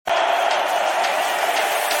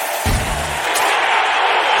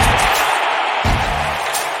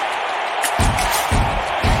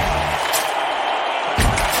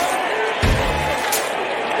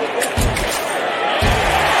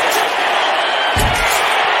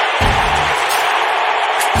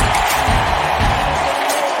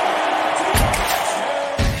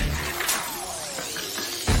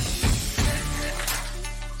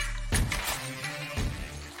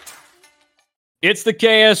It's the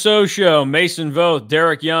KSO show. Mason Voth,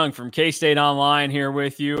 Derek Young from K-State Online here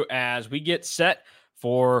with you as we get set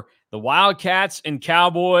for the Wildcats and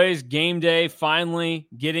Cowboys game day finally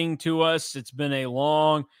getting to us. It's been a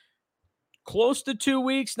long, close to 2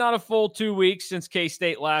 weeks, not a full 2 weeks since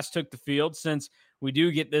K-State last took the field, since we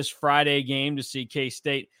do get this Friday game to see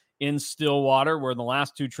K-State in Stillwater, where the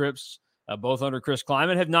last two trips, both under Chris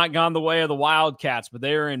Klieman, have not gone the way of the Wildcats, but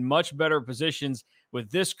they are in much better positions with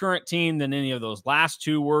this current team than any of those last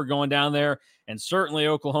two were going down there. And certainly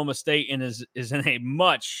Oklahoma State is in a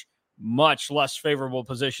much, much less favorable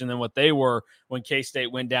position than what they were when K-State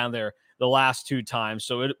went down there the last two times.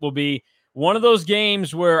 So it will be one of those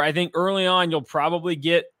games where I think early on you'll probably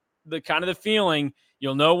get the kind of the feeling,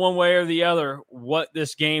 you'll know one way or the other what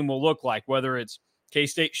this game will look like, whether it's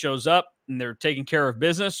K-State shows up and they're taking care of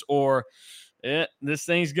business, or this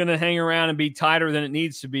thing's going to hang around and be tighter than it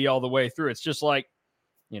needs to be all the way through. It's just like,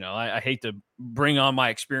 I hate to bring on my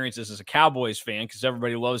experiences as a Cowboys fan because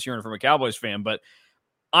everybody loves hearing from a Cowboys fan, but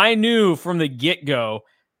I knew from the get-go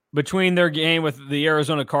between their game with the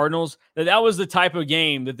Arizona Cardinals that was the type of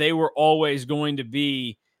game that they were always going to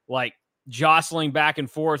be like jostling back and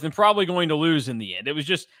forth and probably going to lose in the end. It was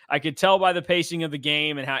just, I could tell by the pacing of the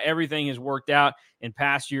game and how everything has worked out in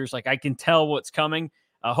past years. Like, I can tell what's coming.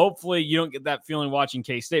 Hopefully you don't get that feeling watching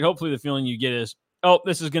K-State. Hopefully the feeling you get is, oh,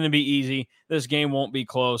 this is going to be easy. This game won't be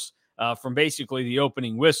close from basically the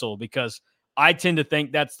opening whistle, because I tend to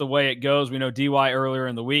think that's the way it goes. We know DY earlier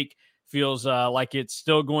in the week feels like it's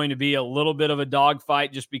still going to be a little bit of a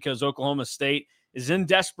dogfight just because Oklahoma State is in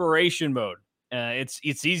desperation mode. It's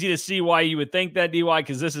easy to see why you would think that, DY,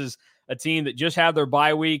 because this is a team that just had their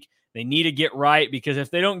bye week. They need to get right, because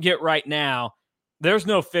if they don't get right now, there's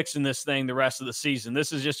no fixing this thing the rest of the season.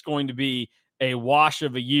 This is just going to be a wash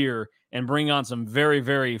of a year and bring on some very,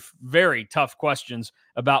 very, very tough questions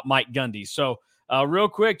about Mike Gundy. So real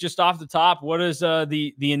quick, just off the top, what is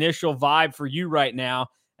the initial vibe for you right now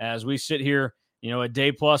as we sit here, a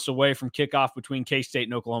day plus away from kickoff between K-State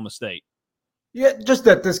and Oklahoma State? Yeah, just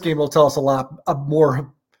that this game will tell us a lot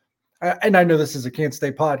more. And I know this is a Kansas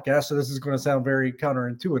State podcast, so this is going to sound very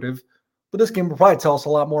counterintuitive, but this game will probably tell us a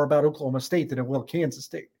lot more about Oklahoma State than it will Kansas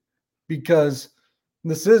State, because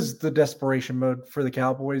this is the desperation mode for the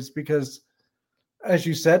Cowboys, because, as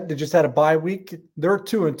you said, they just had a bye week. They're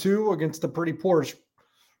 2-2 against a pretty poor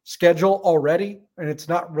schedule already, and it's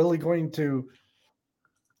not really going to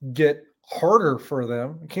get harder for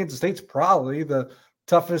them. Kansas State's probably the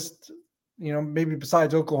toughest, maybe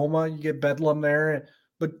besides Oklahoma. You get Bedlam there,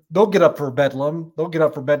 but they'll get up for Bedlam. They'll get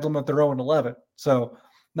up for Bedlam at their 0-11. So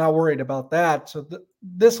not worried about that. So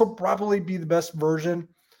this will probably be the best version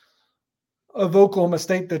of Oklahoma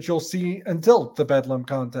State that you'll see until the Bedlam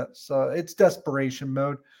contest. It's desperation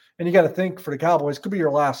mode. And you got to think, for the Cowboys, it could be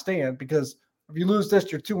your last stand, because if you lose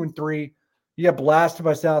this, you're 2-3. You get blasted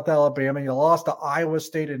by South Alabama. You lost to Iowa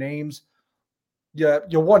State and Ames.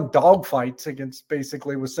 You won dogfights against,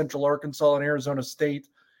 basically, with Central Arkansas and Arizona State.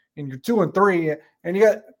 And you're 2-3. And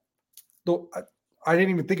you got, I didn't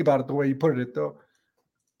even think about it the way you put it, though.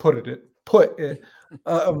 Put it.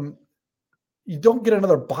 You don't get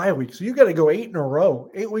another bye week. So you got to go 8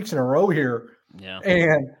 weeks in a row here. Yeah.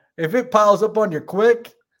 And if it piles up on you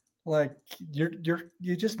quick, like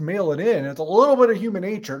you just mail it in. It's a little bit of human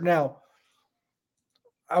nature. Now,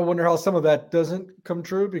 I wonder how some of that doesn't come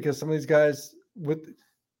true, because some of these guys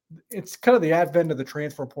it's kind of the advent of the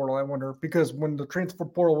transfer portal. I wonder, because when the transfer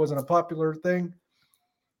portal wasn't a popular thing,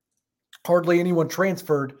 hardly anyone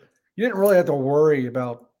transferred. You didn't really have to worry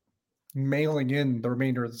about mailing in the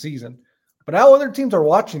remainder of the season. But now other teams are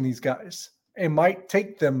watching these guys and might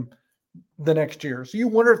take them the next year. So you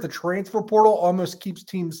wonder if the transfer portal almost keeps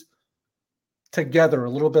teams together a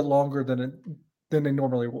little bit longer than they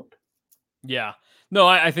normally would. Yeah. No,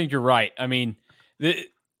 I think you're right. I mean,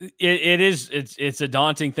 it's a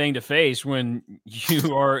daunting thing to face when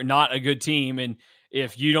you are not a good team. And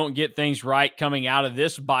if you don't get things right coming out of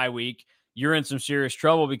this bye week, you're in some serious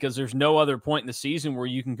trouble, because there's no other point in the season where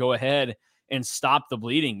you can go ahead and stop the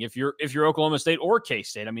bleeding if you're Oklahoma State or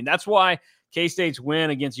K-State. I mean, that's why K-State's win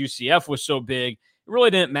against UCF was so big. It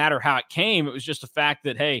really didn't matter how it came. It was just the fact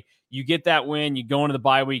that, hey, you get that win, you go into the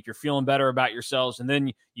bye week, you're feeling better about yourselves, and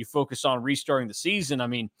then you focus on restarting the season. I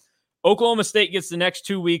mean, Oklahoma State gets the next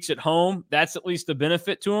 2 weeks at home. That's at least a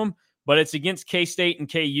benefit to them, but it's against K-State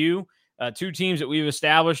and KU, two teams that we've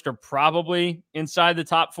established are probably inside the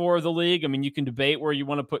top 4 of the league. I mean, you can debate where you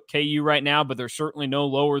want to put KU right now, but they're certainly no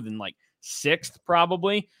lower than like 6th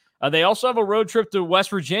probably. They also have a road trip to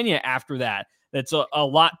West Virginia after that. That's a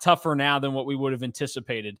lot tougher now than what we would have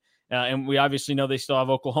anticipated. And we obviously know they still have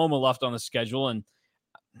Oklahoma left on the schedule. And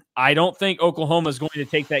I don't think Oklahoma is going to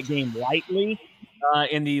take that game lightly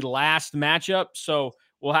in the last matchup. So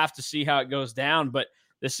we'll have to see how it goes down. But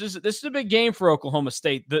this is a big game for Oklahoma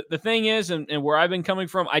State. The thing is, and where I've been coming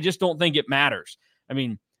from, I just don't think it matters. I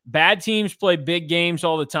mean, bad teams play big games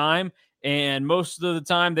all the time, and most of the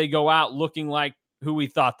time they go out looking like who we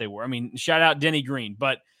thought they were. I mean, shout out Denny Green.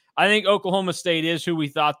 But I think Oklahoma State is who we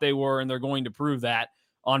thought they were, and they're going to prove that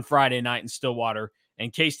on Friday night in Stillwater.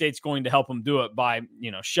 And K-State's going to help them do it by,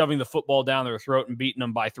 shoving the football down their throat and beating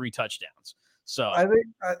them by 3 touchdowns. So I think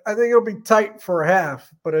it'll be tight for a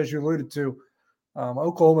half, but as you alluded to,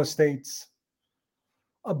 Oklahoma State's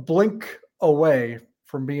a blink away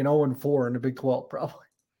from being 0-4 in the Big 12, probably.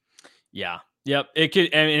 Yeah. Yep.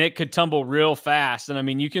 It could tumble real fast. And I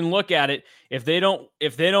mean, you can look at it. If they don't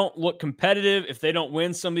look competitive, if they don't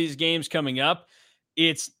win some of these games coming up,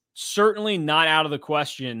 it's certainly not out of the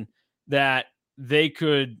question that they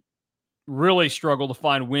could really struggle to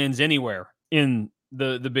find wins anywhere in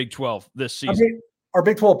the Big 12 this season. I mean, our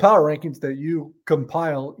Big 12 power rankings that you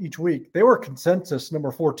compile each week, they were consensus number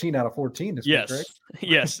 14 out of 14 this week, right?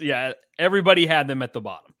 Yes. Yeah. Everybody had them at the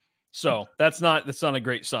bottom. So that's not a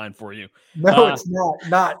great sign for you. No, it's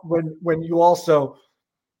not when you also,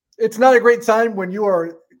 it's not a great sign when you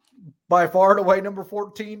are by far and away number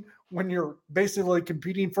 14, when you're basically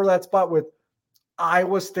competing for that spot with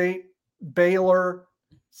Iowa State, Baylor,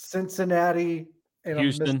 Cincinnati, and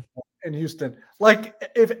Houston.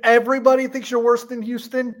 Like, if everybody thinks you're worse than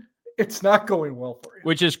Houston, it's not going well for you.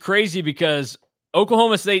 Which is crazy because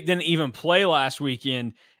Oklahoma State didn't even play last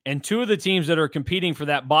weekend, and 2 of the teams that are competing for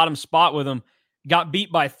that bottom spot with them got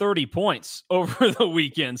beat by 30 points over the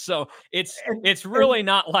weekend. So it's really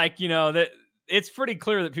not like, that it's pretty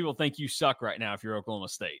clear that people think you suck right now if you're Oklahoma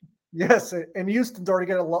State. Yes, and Houston's already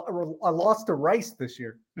got a loss to Rice this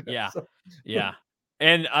year. Yeah, yeah.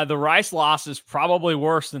 And the Rice loss is probably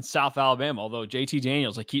worse than South Alabama, although JT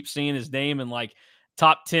Daniels, I keep seeing his name in like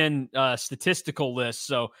top 10 statistical lists.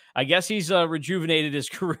 So I guess he's rejuvenated his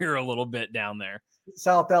career a little bit down there.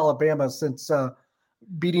 South Alabama, since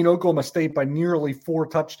beating Oklahoma State by nearly 4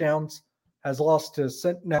 touchdowns, has lost to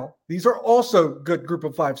Now, these are also good group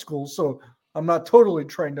of 5 schools, so I'm not totally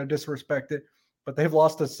trying to disrespect it, but they've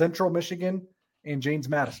lost to Central Michigan and James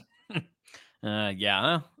Madison.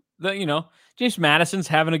 Yeah. James Madison's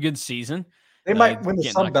having a good season. They might win the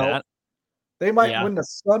Sun Belt. They might win the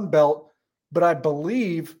Sun Belt, but I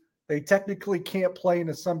believe they technically can't play in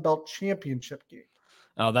the Sun Belt championship game.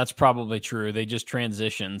 Oh, that's probably true. They just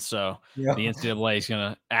transitioned, so the NCAA is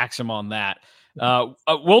going to axe them on that.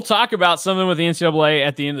 We'll talk about something with the NCAA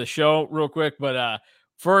at the end of the show real quick, but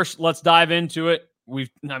first, let's dive into it.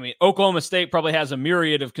 Oklahoma State probably has a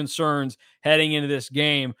myriad of concerns heading into this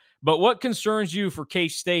game, but what concerns you for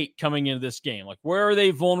K-State coming into this game? Like, where are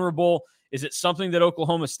they vulnerable? Is it something that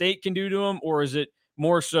Oklahoma State can do to them, or is it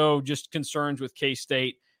more so just concerns with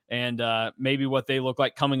K-State and maybe what they look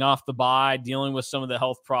like coming off the bye, dealing with some of the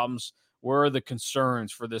health problems? Where are the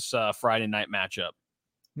concerns for this Friday night matchup?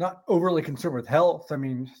 Not overly concerned with health. I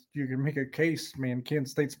mean, you can make a case, man.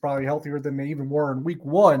 Kansas State's probably healthier than they even were in week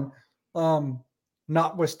 1.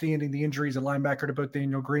 Notwithstanding the injuries at linebacker to both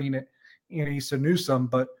Daniel Green and Asa Newsome.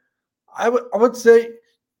 But I would say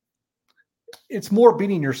it's more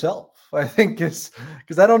beating yourself, I think, because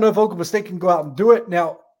I don't know if Oklahoma State can go out and do it.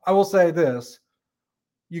 Now, I will say this.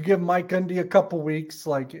 You give Mike Gundy a couple weeks,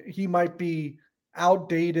 like, he might be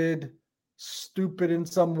outdated, stupid in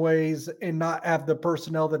some ways, and not have the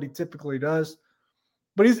personnel that he typically does.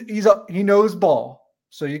 But he knows ball.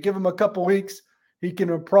 So you give him a couple weeks, he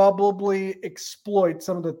can probably exploit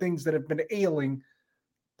some of the things that have been ailing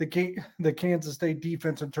the Kansas State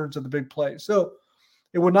defense in terms of the big plays. So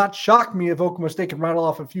it would not shock me if Oklahoma State can rattle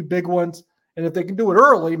off a few big ones. And if they can do it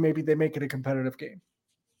early, maybe they make it a competitive game.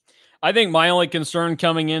 I think my only concern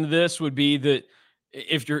coming into this would be that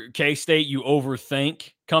if you're K-State, you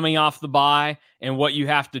overthink coming off the bye and what you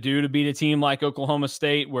have to do to beat a team like Oklahoma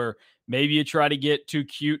State, where maybe you try to get too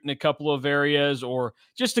cute in a couple of areas or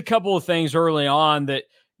just a couple of things early on that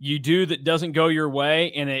you do that doesn't go your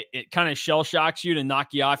way, and it kind of shell shocks you to knock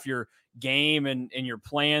you off your game and your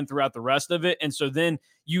plan throughout the rest of it. And so then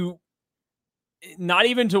you, not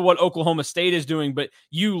even to what Oklahoma State is doing, but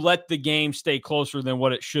you let the game stay closer than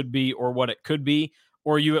what it should be or what it could be,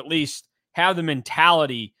 or you at least have the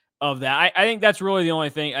mentality of that. I think that's really the only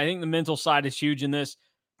thing. I think the mental side is huge in this,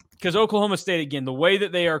 because Oklahoma State, again, the way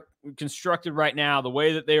that they are constructed right now, the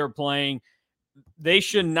way that they are playing, they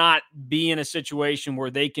should not be in a situation where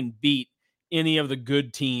they can beat any of the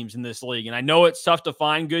good teams in this league. And I know it's tough to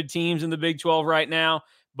find good teams in the Big 12 right now,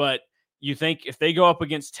 but you think if they go up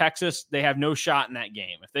against Texas, they have no shot in that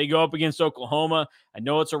game. If they go up against Oklahoma, I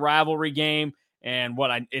know it's a rivalry game, and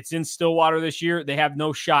it's in Stillwater this year, they have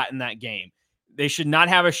no shot in that game. They should not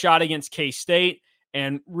have a shot against K-State.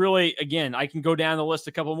 And really, again, I can go down the list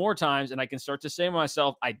a couple more times, and I can start to say to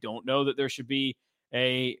myself, I don't know that there should be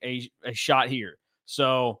a shot here.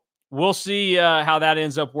 So we'll see how that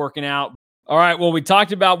ends up working out. All right, well, we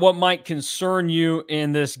talked about what might concern you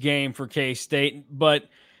in this game for K-State, but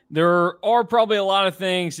there are probably a lot of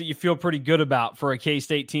things that you feel pretty good about for a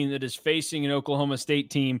K-State team that is facing an Oklahoma State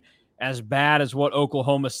team as bad as what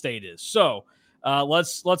Oklahoma State is. So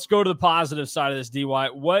let's go to the positive side of this, DY.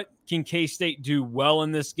 What can K-State do well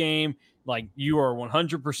in this game? Like, you are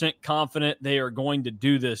 100% confident they are going to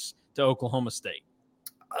do this to Oklahoma State.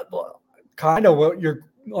 Kind of what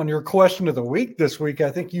on your question of the week this week,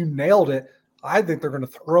 I think you nailed it. I think they're going to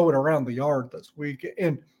throw it around the yard this week.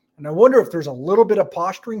 And I wonder if there's a little bit of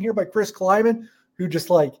posturing here by Chris Kleiman, who just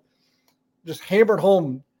hammered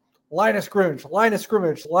home line of scrimmage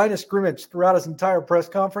throughout his entire press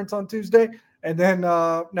conference on Tuesday. And then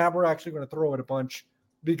now we're actually going to throw it a bunch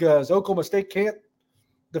because Oklahoma State can't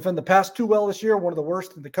defend the pass too well this year, one of the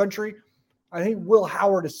worst in the country. I think Will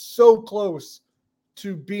Howard is so close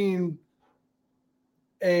to being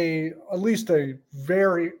at least a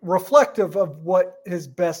very reflective of what his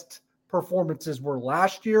best performances were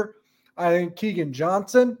last year. I think Keegan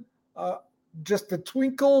Johnson, just the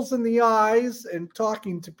twinkles in the eyes and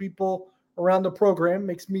talking to people around the program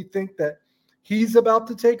makes me think that he's about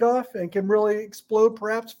to take off and can really explode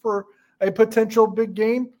perhaps for a potential big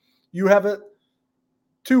game. You have it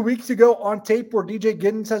 2 weeks ago on tape where DJ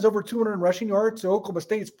Giddens has over 200 rushing yards. So Oklahoma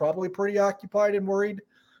State's probably pretty occupied and worried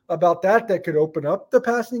about that. That could open up the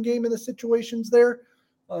passing game in the situations there.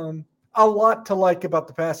 A lot to like about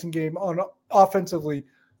the passing game on offensively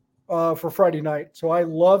for Friday night. So I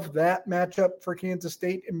love that matchup for Kansas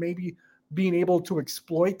State and maybe being able to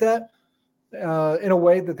exploit that in a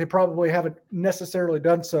way that they probably haven't necessarily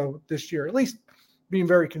done so this year, at least being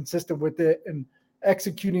very consistent with it and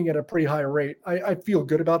executing at a pretty high rate. I feel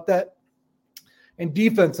good about that. And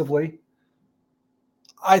defensively,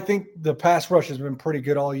 I think the pass rush has been pretty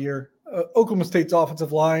good all year. Oklahoma State's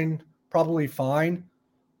offensive line, probably fine.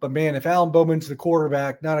 But, man, if Alan Bowman's the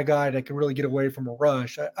quarterback, not a guy that can really get away from a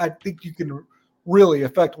rush, I think you can really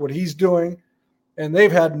affect what he's doing. And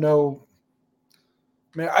they've had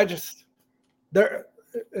they're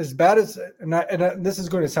as bad as – and this is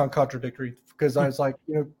going to sound contradictory because I was like,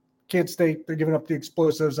 Kansas State, they're giving up the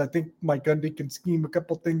explosives. I think Mike Gundy can scheme a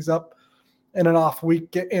couple things up in an off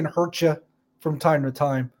week and hurt you from time to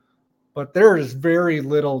time. But there is very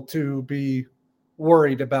little to be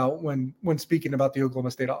worried about when speaking about the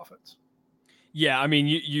Oklahoma State offense. Yeah, I mean,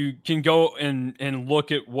 you can go and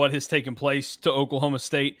look at what has taken place to Oklahoma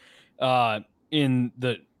State in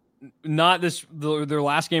their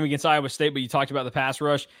last game against Iowa State, but you talked about the pass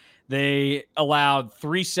rush. They allowed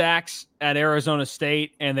 3 sacks at Arizona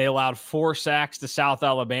State, and they allowed 4 sacks to South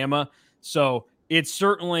Alabama. So it's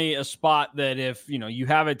certainly a spot that if you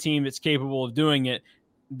have a team that's capable of doing it,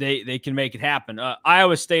 they can make it happen.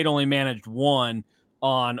 Iowa State only managed 1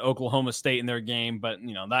 on Oklahoma State in their game, but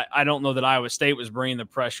that I don't know that Iowa State was bringing the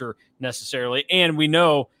pressure necessarily. And we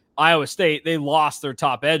know Iowa State, they lost their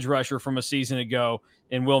top edge rusher from a season ago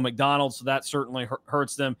in Will McDonald, so that certainly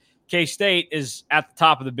hurts them. K-State is at the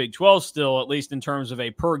top of the Big 12 still, at least in terms of a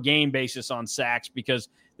per game basis on sacks, because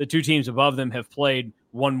the 2 teams above them have played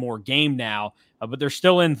 1 more game now, but they're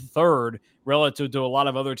still in third relative to a lot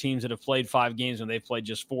of other teams that have played 5 games and they've played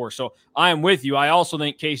just 4. So I am with you. I also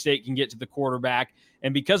think K-State can get to the quarterback.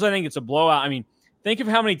 And because I think it's a blowout, I mean, think of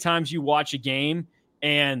how many times you watch a game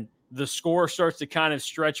and the score starts to kind of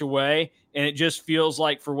stretch away and it just feels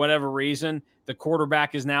like for whatever reason, the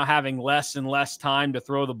quarterback is now having less and less time to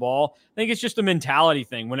throw the ball. I think it's just a mentality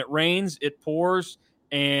thing. When it rains, it pours.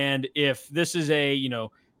 And if this is a,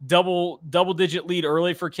 double-digit lead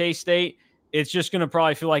early for K-State, it's just going to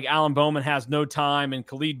probably feel like Alan Bowman has no time, and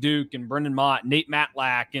Khalid Duke and Brendan Mott, Nate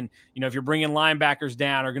Matlack, and, if you're bringing linebackers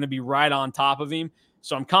down, are going to be right on top of him.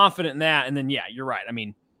 So I'm confident in that. And then, yeah, you're right. I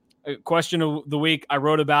mean, question of the week, I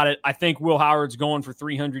wrote about it. I think Will Howard's going for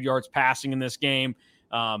 300 yards passing in this game.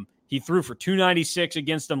 He threw for 296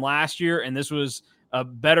 against them last year, and this was a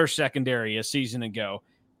better secondary a season ago.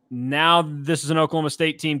 Now this is an Oklahoma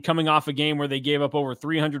State team coming off a game where they gave up over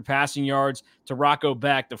 300 passing yards to Rocco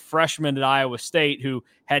Beck, the freshman at Iowa State, who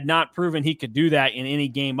had not proven he could do that in any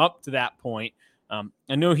game up to that point.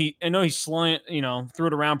 I know he threw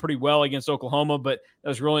it around pretty well against Oklahoma, but that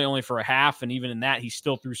was really only for a half, and even in that, he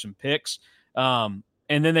still threw some picks.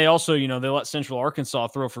 And then they also, they let Central Arkansas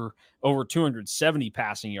throw for over 270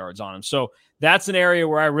 passing yards on them. So that's an area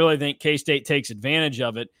where I really think K-State takes advantage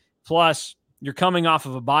of it. Plus, you're coming off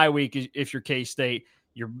of a bye week if you're K-State.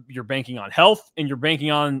 You're banking on health, and you're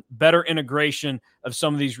banking on better integration of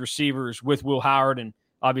some of these receivers with Will Howard. And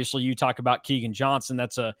obviously you talk about Keegan Johnson.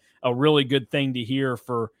 That's a really good thing to hear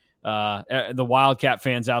for the Wildcat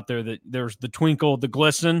fans out there, that there's the twinkle, the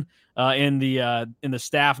glisten in the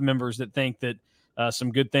staff members that think that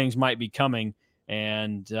some good things might be coming.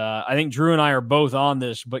 And I think Drew and I are both on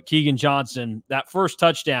this, but Keegan Johnson, that first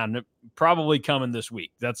touchdown probably coming this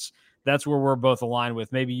week. That's where we're both aligned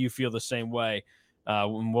with. Maybe you feel the same way.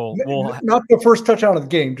 We'll not the first touchdown of the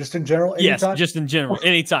game, just in general. Anytime? Yes, just in general,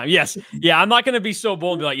 anytime. Yes, yeah. I'm not going to be so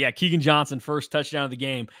bold and be like, yeah, Keegan Johnson first touchdown of the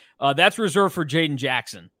game. That's reserved for Jaden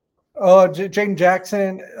Jackson. Jaden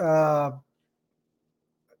Jackson,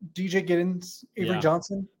 DJ Giddens, Avery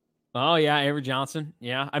Johnson. Oh yeah, Avery Johnson.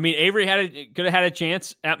 Yeah, I mean Avery could have had a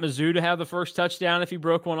chance at Mizzou to have the first touchdown if he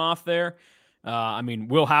broke one off there. I mean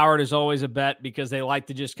Will Howard is always a bet because they like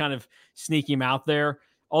to just kind of sneak him out there.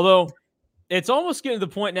 Although it's almost getting to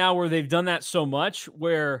the point now where they've done that so much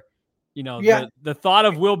where, the thought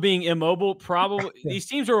of Will being immobile, probably these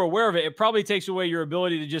teams are aware of it. It probably takes away your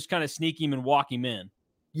ability to just kind of sneak him and walk him in.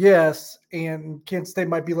 Yes, and Kansas State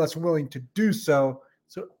might be less willing to do so.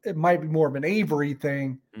 So it might be more of an Avery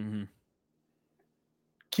thing. Mm-hmm.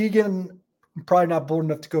 Keegan, probably not bold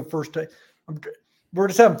enough to go first. We're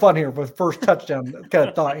just having fun here with first touchdown kind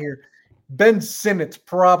of thought here. Ben Sinnott's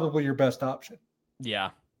probably your best option. Yeah.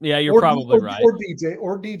 Yeah, you're probably right.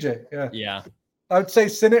 Or DJ. Yeah. I would say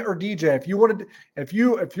Sinnott or DJ. If you wanted, if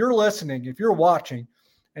you're listening, if you're watching,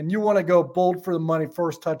 and you want to go bold for the money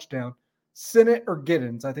first touchdown, Sinnott or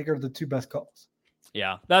Giddens, I think are the two best calls.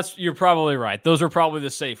 Yeah, you're probably right. Those are probably the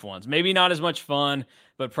safe ones. Maybe not as much fun,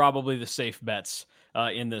 but probably the safe bets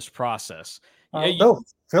in this process.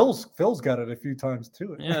 Phil's got it a few times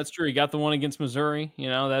too. Yeah, that's true. He got the one against Missouri.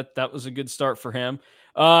 That was a good start for him.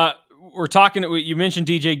 We're talking. You mentioned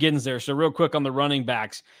DJ Giddens there. So real quick on the running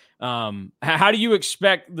backs, how do you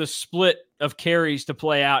expect the split of carries to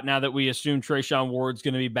play out now that we assume Treshaun Ward's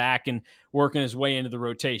going to be back and working his way into the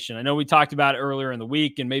rotation? I know we talked about it earlier in the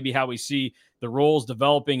week and maybe how we see the roles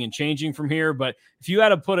developing and changing from here. But if you had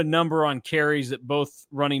to put a number on carries that both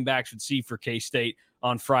running backs would see for K-State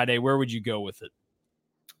on Friday, where would you go with it?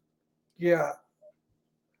 Yeah,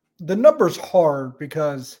 the number's hard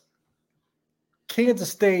because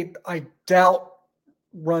Kansas State, I doubt,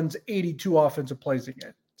 runs 82 offensive plays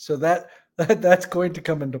again. So that's going to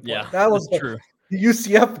come into play. Yeah, that was true. The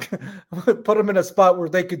UCF put them in a spot where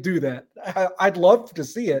they could do that. I'd love to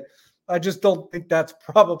see it. I just don't think that's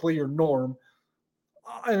probably your norm.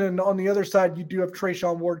 And then on the other side, you do have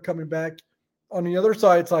Treshaun Ward coming back. On the other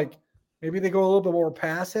side, it's like maybe they go a little bit more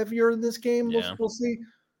pass heavier in this game. Yeah. We'll see.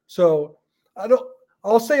 So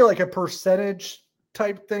I'll say like a percentage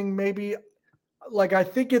type thing, maybe. Like I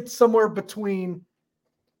think it's somewhere between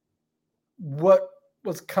what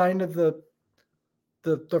was kind of the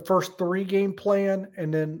first 3 game plan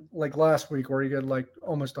and then like last week where you got like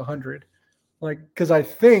almost 100. Like, because I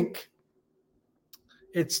think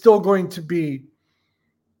it's still going to be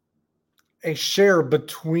a share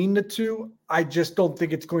between the two. I just don't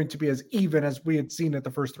think it's going to be as even as we had seen at the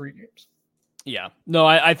first 3 games. Yeah, no,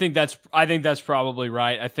 I think that's probably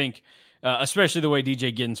right. I think, especially the way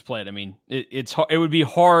DJ Giddens played. I mean, it would be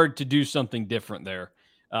hard to do something different there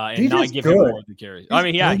and DJ's not give him more of the carries.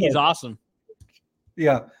 He's awesome.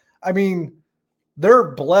 Yeah, I mean,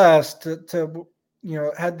 they're blessed to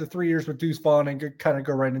had the 3 years with Deuce Vaughn and could kind of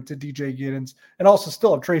go right into DJ Giddens and also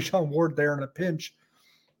still have Treshaun Ward there in a pinch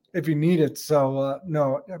if you need it. So,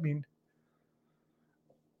 no, I mean,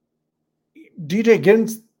 DJ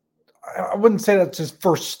Giddens, I wouldn't say that's his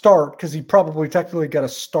first start because he probably technically got a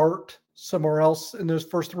start somewhere else in those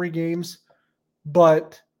first 3 games.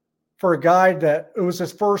 But for a guy that it was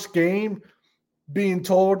his first game being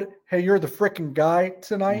told, hey, you're the freaking guy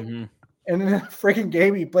tonight. Mm-hmm. And in a freaking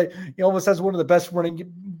game he played, he almost has one of the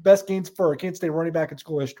best games for a Kansas State running back in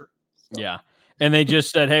school history. So. Yeah. And they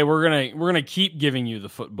just said, hey, we're gonna keep giving you the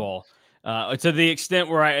football. To the extent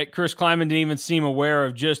where Chris Kleiman didn't even seem aware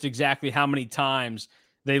of just exactly how many times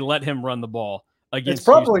they let him run the ball against. It's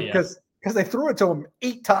probably because they threw it to him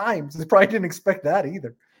 8 times. They probably didn't expect that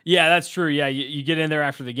either. Yeah, that's true. Yeah, you get in there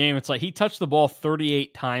after the game. It's like he touched the ball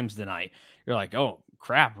 38 times tonight. You're like, oh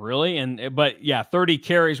crap, really? But yeah, 30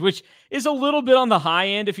 carries, which is a little bit on the high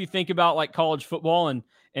end if you think about like college football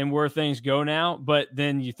and where things go now. But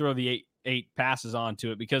then you throw the eight passes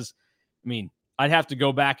onto it because, I mean, I'd have to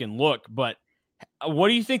go back and look. But what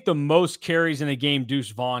do you think the most carries in a game Deuce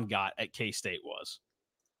Vaughn got at K-State was?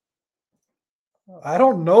 I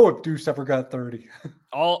don't know if Deuce ever got 30.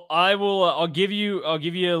 I'll give you a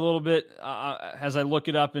little bit as I look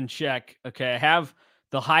it up and check. Okay, I have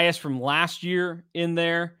the highest from last year in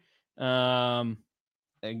there.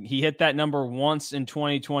 He hit that number once in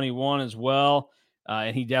 2021 as well,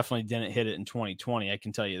 and he definitely didn't hit it in 2020. I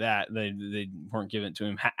can tell you that they weren't giving it to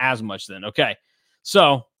him as much then. Okay,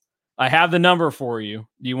 so I have the number for you.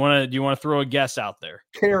 Do you want to throw a guess out there?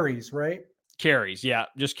 Carries, right? Carries, yeah,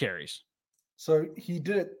 just carries. So he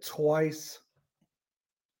did it twice.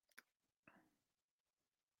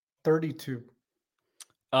 32.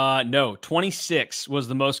 No, 26 was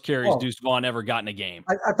the most carries Deuce Vaughn ever got in a game.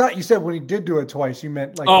 I thought you said when he did do it twice, you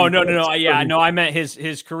meant like. Oh no. Yeah, no, I meant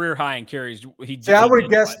his career high in carries. I would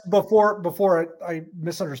have guessed before I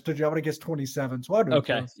misunderstood you. I would have guessed 27. So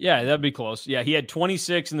okay, close. Yeah, that'd be close. Yeah, he had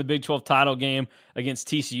 26 in the Big 12 title game against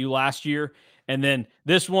TCU last year, and then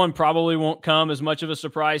this one probably won't come as much of a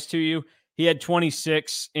surprise to you. He had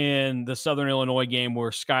 26 in the Southern Illinois game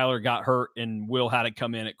where Skyler got hurt and Will had to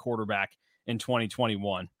come in at quarterback in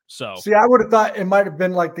 2021. So see, I would have thought it might have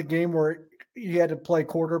been like the game where he had to play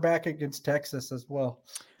quarterback against Texas as well.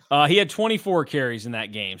 He had 24 carries in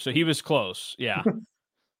that game, so he was close. Yeah.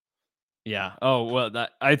 Yeah. Oh, well,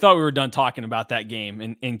 I thought we were done talking about that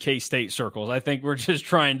game in K-State circles. I think we're just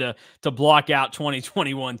trying to block out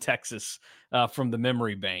 2021 Texas from the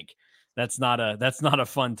memory bank. That's not a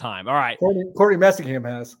fun time. All right. Corey Messingham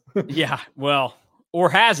has. Yeah. Well, or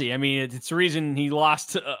has he? I mean, it's the reason he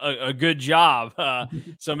lost a good job.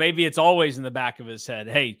 So maybe it's always in the back of his head.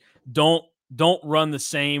 Hey, don't run the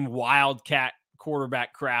same wildcat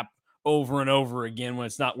quarterback crap over and over again when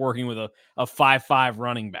it's not working with a 5-5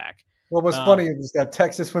 running back. What was funny is that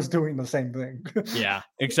Texas was doing the same thing. Yeah,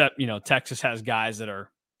 except, Texas has guys that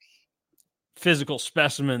are physical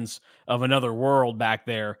specimens of another world back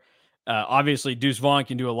there. Obviously, Deuce Vaughn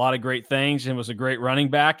can do a lot of great things and was a great running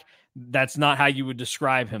back. That's not how you would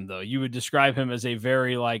describe him, though. You would describe him as a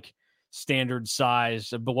very standard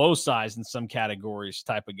size, below size in some categories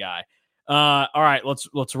type of guy. All right,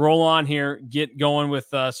 let's roll on here. Get going with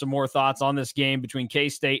some more thoughts on this game between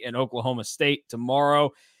K-State and Oklahoma State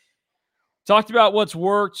tomorrow. Talked about what's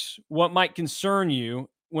worked, what might concern you.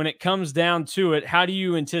 When it comes down to it, how do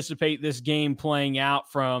you anticipate this game playing out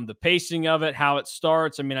from the pacing of it, how it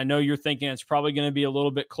starts? I mean, I know you're thinking it's probably going to be a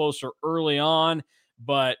little bit closer early on,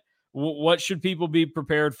 but what should people be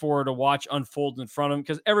prepared for to watch unfold in front of them?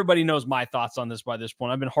 Because everybody knows my thoughts on this by this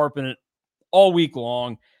point. I've been harping it all week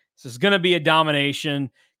long. This is going to be a domination.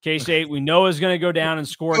 K-State, we know, is going to go down and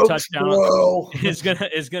score a touchdown. Is going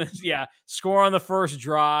to score on the first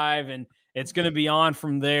drive, and it's going to be on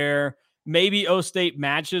from there. Maybe O-State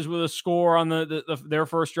matches with a score on their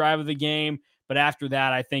first drive of the game, but after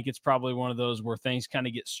that, I think it's probably one of those where things kind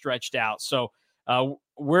of get stretched out. So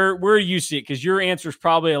where do you see it? Because your answer is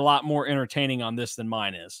probably a lot more entertaining on this than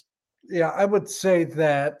mine is. Yeah, I would say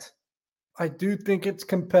that I do think it's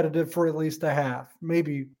competitive for at least a half,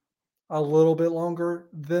 maybe a little bit longer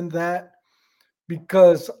than that,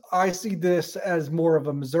 because I see this as more of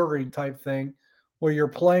a Missouri type thing where you're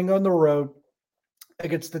playing on the road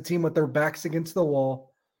against the team with their backs against the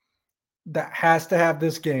wall that has to have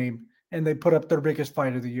this game, and they put up their biggest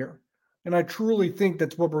fight of the year. And I truly think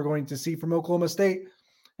that's what we're going to see from Oklahoma State.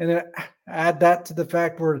 And then add that to the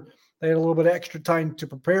fact where they had a little bit of extra time to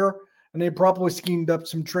prepare, and they probably schemed up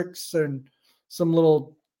some tricks and some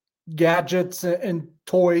little gadgets and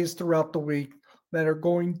toys throughout the week that are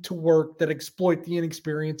going to work, that exploit the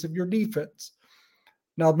inexperience of your defense.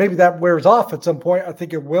 Now, maybe that wears off at some point. I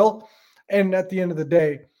think it will. And at the end of the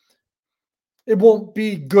day, it won't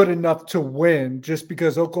be good enough to win just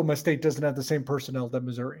because Oklahoma State doesn't have the same personnel that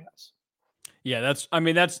Missouri has. Yeah,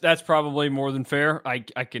 that's probably more than fair. I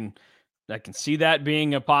can see that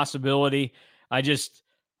being a possibility. I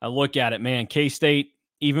look at it, man. K-State,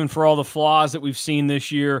 even for all the flaws that we've seen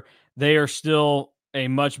this year, they are still a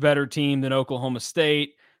much better team than Oklahoma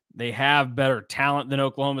State. They have better talent than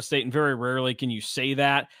Oklahoma State, and very rarely can you say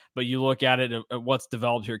that, but you look at it at what's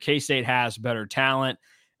developed here. K-State has better talent.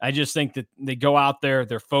 I just think that they go out there,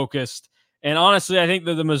 they're focused. And honestly, I think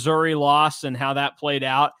that the Missouri loss and how that played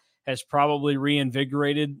out has probably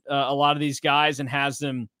reinvigorated a lot of these guys and has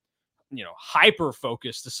them, hyper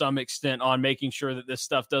focused to some extent on making sure that this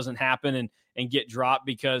stuff doesn't happen and get dropped,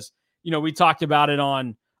 because, we talked about it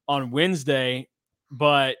on Wednesday,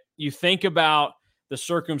 but you think about the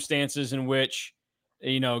circumstances in which,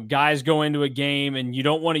 guys go into a game, and you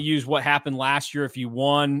don't want to use what happened last year if you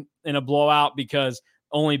won in a blowout, because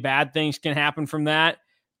only bad things can happen from that.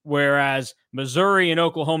 Whereas Missouri and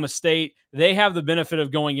Oklahoma State, they have the benefit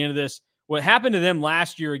of going into this. What happened to them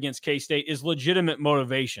last year against K-State is legitimate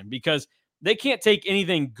motivation, because they can't take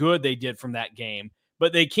anything good they did from that game,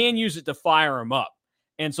 but they can use it to fire them up.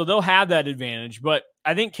 And so they'll have that advantage. But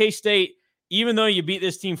I think K-State, even though you beat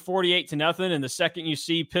this team 48-0, and the second you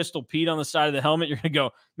see Pistol Pete on the side of the helmet, you're going to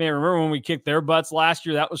go, man, remember when we kicked their butts last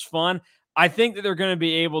year? That was fun. I think that they're going to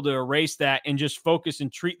be able to erase that and just focus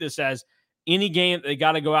and treat this as any game that they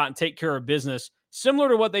got to go out and take care of business, similar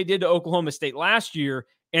to what they did to Oklahoma State last year.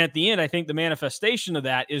 And at the end, I think the manifestation of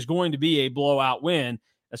that is going to be a blowout win,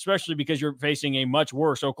 especially because you're facing a much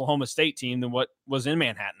worse Oklahoma State team than what was in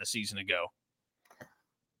Manhattan a season ago.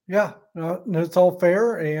 Yeah, no, it's all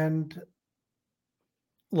fair. And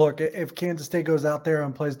look, if Kansas State goes out there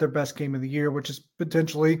and plays their best game of the year, which is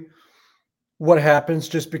potentially what happens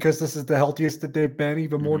just because this is the healthiest that they've been,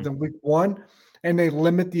 even more than week one, and they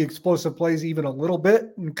limit the explosive plays even a little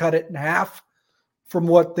bit and cut it in half from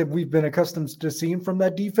what that we've been accustomed to seeing from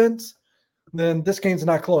that defense, then this game's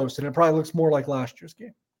not close, and it probably looks more like last year's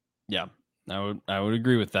game. Yeah, I would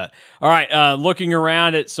agree with that. All right, looking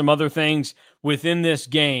around at some other things within this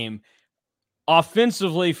game,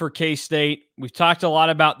 offensively for K-State, we've talked a lot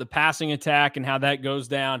about the passing attack and how that goes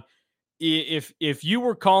down. If you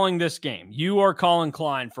were calling this game, you are Colin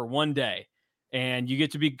Klein for one day, and you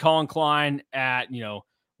get to be Colin Klein at,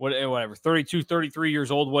 whatever, 32, 33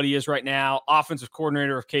 years old, what he is right now, offensive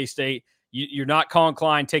coordinator of K-State. You're not Colin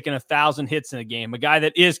Klein taking 1,000 hits in a game, a guy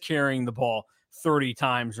that is carrying the ball 30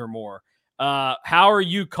 times or more. How are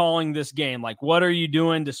you calling this game? Like, what are you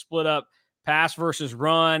doing to split up pass versus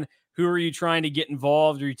run? Who are you trying to get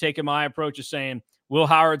involved? Are you taking my approach of saying, Will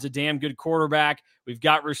Howard's a damn good quarterback. We've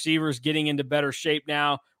got receivers getting into better shape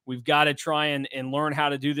now. We've got to try and learn how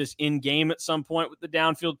to do this in game at some point with the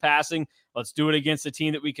downfield passing. Let's do it against a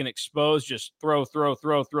team that we can expose. Just throw,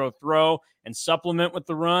 and supplement with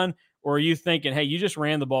the run. Or are you thinking, hey, you just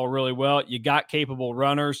ran the ball really well. You got capable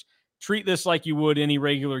runners. Treat this like you would any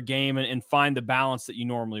regular game and find the balance that you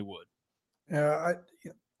normally would. Yeah,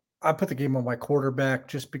 I put the game on my quarterback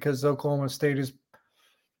just because Oklahoma State is,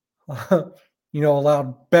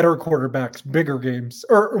 allowed better quarterbacks, bigger games,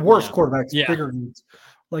 or worse quarterbacks, bigger games.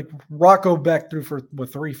 Like Rocco Beck threw for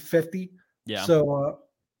 350. Yeah. So,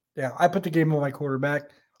 I put the game on my quarterback.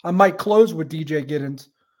 I might close with DJ Giddens,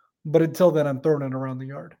 but until then, I'm throwing it around the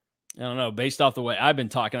yard. I don't know. Based off the way I've been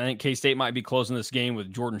talking, I think K-State might be closing this game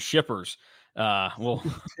with Jordan Shippers. We'll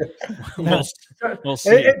see.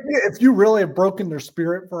 If you really have broken their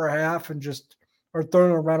spirit for a half and just are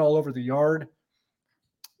throwing around all over the yard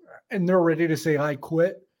and they're ready to say, I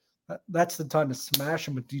quit, that's the time to smash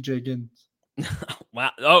them with DJ Giddens.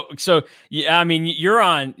 Wow. Oh, so yeah, I mean,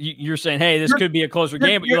 you're saying, hey, this could be a closer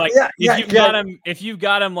game, but you're like, if you've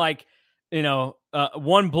got him like,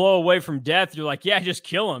 one blow away from death, you're like, yeah, just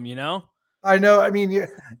kill him, I know. I mean,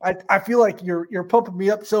 I feel like you're pumping me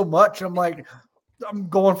up so much. I'm like, I'm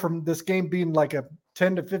going from this game being like a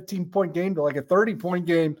 10 to 15 point game to like a 30-point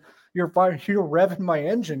game. You're revving my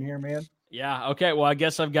engine here, man. Yeah. Okay. Well, I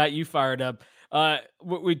guess I've got you fired up.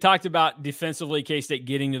 We talked about defensively, K-State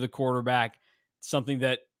getting to the quarterback, something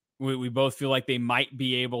that we both feel like they might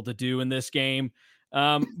be able to do in this game.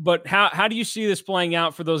 But how do you see this playing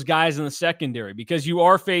out for those guys in the secondary? Because you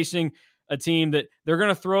are facing a team that they're going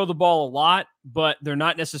to throw the ball a lot, but they're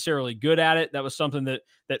not necessarily good at it. That was something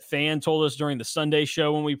that Fan told us during the Sunday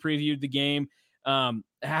show when we previewed the game.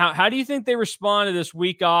 How do you think they respond to this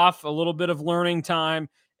week off, a little bit of learning time,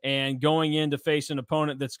 and going in to face an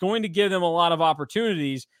opponent that's going to give them a lot of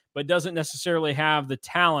opportunities, but doesn't necessarily have the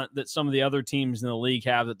talent that some of the other teams in the league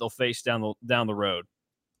have that they'll face down the road?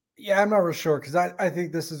 Yeah, I'm not real sure because I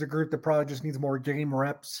think this is a group that probably just needs more game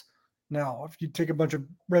reps. Now, if you take a bunch of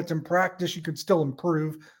reps in practice, you could still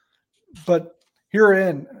improve. But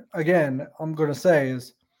herein, again, I'm going to say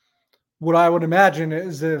is what I would imagine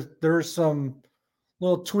is if there's some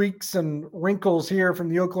little tweaks and wrinkles here from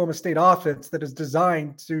the Oklahoma State offense that is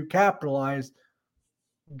designed to capitalize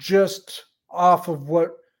just off of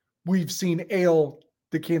what we've seen ail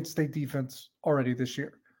the Kansas State defense already this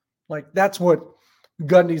year. Like, that's what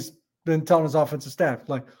Gundy's been telling his offensive staff.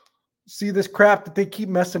 Like, see this crap that they keep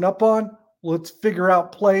messing up on? Let's figure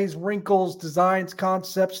out plays, wrinkles, designs,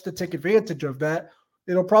 concepts to take advantage of that.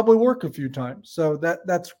 It'll probably work a few times. So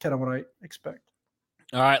that's kind of what I expect.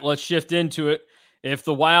 All right, let's shift into it. If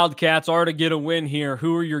the Wildcats are to get a win here,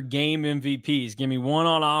 who are your game MVPs? Give me one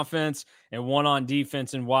on offense and one on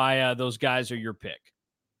defense, and why those guys are your pick.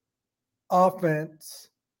 Offense.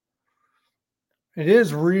 It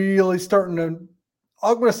is really starting to –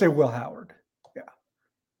 I'm going to say Will Howard. Yeah.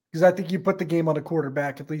 Because I think you put the game on the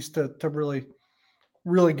quarterback at least to really,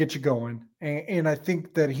 really get you going. And I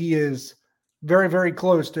think that he is very, very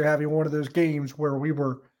close to having one of those games where we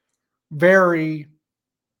were very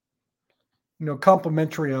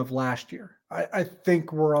complimentary of last year. I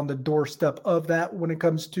think we're on the doorstep of that when it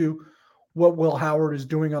comes to what Will Howard is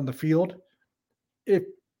doing on the field.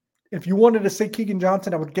 If you wanted to say Keegan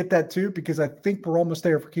Johnson, I would get that too, because I think we're almost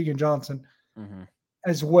there for Keegan Johnson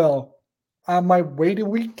as well. I might wait a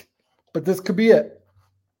week, but this could be it.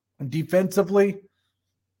 Defensively,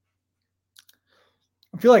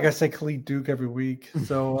 I feel like I say Khalid Duke every week.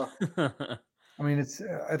 So, I mean,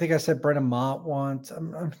 I think I said Brennan Mott once.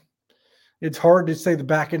 It's hard to say the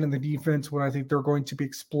back end of the defense when I think they're going to be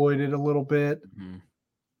exploited a little bit.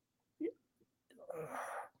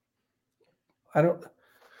 I don't.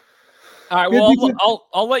 All right. Well,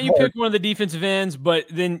 I'll let you pick one of the defensive ends, but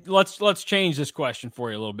then let's change this question for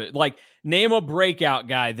you a little bit. Like, name a breakout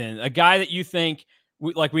guy. Then a guy that you think,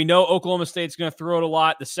 we know Oklahoma State's going to throw it a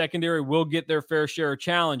lot. The secondary will get their fair share of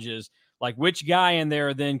challenges. Like, which guy in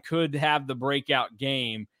there then could have the breakout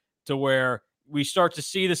game to where we start to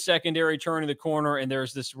see the secondary turning the corner and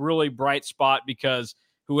there's this really bright spot because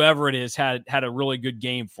whoever it is had a really good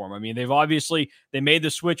game for them. I mean, they made the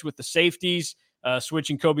switch with the safeties.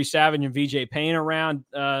 Switching Kobe Savage and VJ Payne around,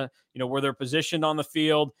 where they're positioned on the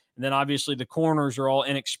field. And then obviously the corners are all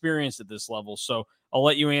inexperienced at this level. So I'll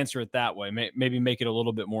let you answer it that way. Maybe make it a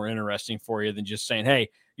little bit more interesting for you than just saying, hey,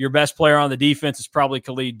 your best player on the defense is probably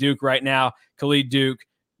Khalid Duke right now. Khalid Duke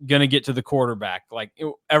going to get to the quarterback. Like,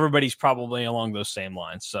 everybody's probably along those same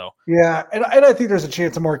lines. So, yeah. And I think there's a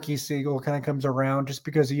chance of Marquise Siegel kind of comes around just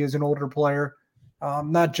because he is an older player,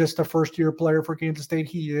 not just a first-year player for Kansas State.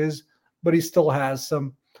 He is. But he still has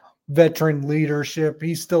some veteran leadership.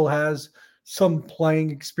 He still has some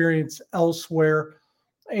playing experience elsewhere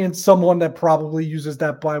and someone that probably uses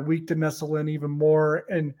that bye week to nestle in even more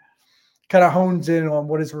and kind of hones in on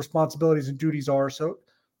what his responsibilities and duties are. So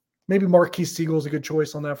maybe Marquise Siegel is a good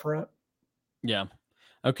choice on that front. Yeah.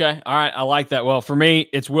 Okay. All right. I like that. Well, for me,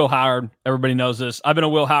 it's Will Howard. Everybody knows this. I've been a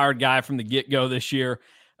Will Howard guy from the get-go this year.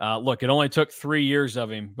 Look, it only took 3 years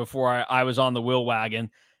of him before I was on the Will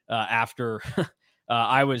wagon. After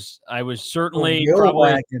I was certainly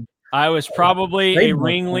probably a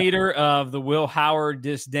ringleader of the Will Howard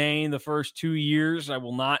disdain the first 2 years. I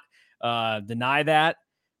will not deny that.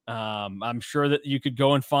 I'm sure that you could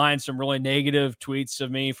go and find some really negative tweets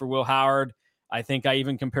of me for Will Howard. I think I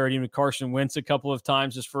even compared him to Carson Wentz a couple of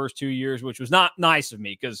times his first 2 years, which was not nice of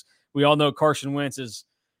me because we all know Carson Wentz is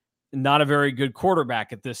not a very good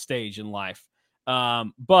quarterback at this stage in life.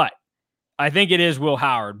 But I think it is Will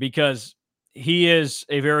Howard because he is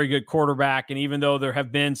a very good quarterback. And even though there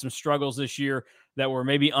have been some struggles this year that were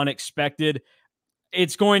maybe unexpected,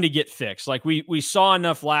 it's going to get fixed. Like we saw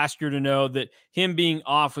enough last year to know that him being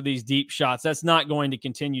off with these deep shots, that's not going to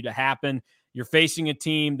continue to happen. You're facing a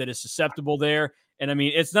team that is susceptible there. And I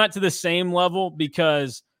mean, it's not to the same level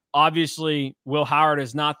because obviously Will Howard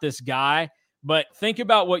is not this guy, but think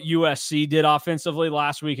about what USC did offensively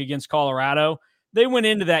last week against Colorado. They went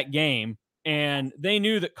into that game and they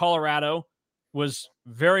knew that Colorado was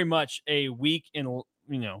very much a weak and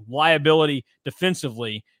liability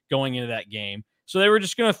defensively going into that game. So they were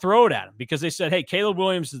just going to throw it at him because they said, hey, Caleb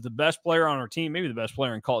Williams is the best player on our team, maybe the best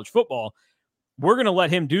player in college football. We're going to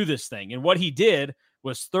let him do this thing. And what he did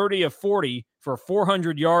was 30 of 40 for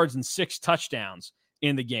 400 yards and 6 touchdowns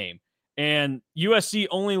in the game. And USC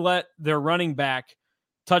only let their running back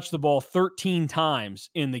touch the ball 13 times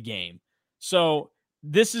in the game. So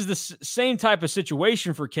this is the same type of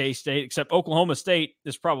situation for K-State, except Oklahoma State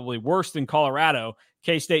is probably worse than Colorado.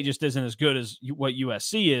 K-State just isn't as good as what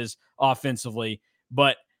USC is offensively.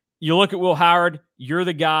 But you look at Will Howard, you're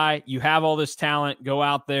the guy, you have all this talent, go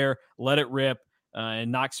out there, let it rip,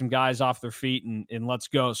 and knock some guys off their feet and let's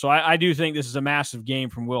go. So I do think this is a massive game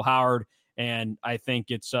from Will Howard, and I think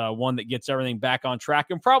it's one that gets everything back on track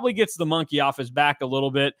and probably gets the monkey off his back a little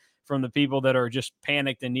bit from the people that are just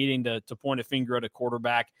panicked and needing to point a finger at a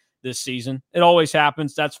quarterback this season. It always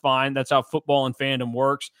happens. That's fine. That's how football and fandom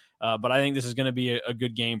works. But I think this is going to be a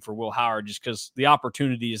good game for Will Howard just because the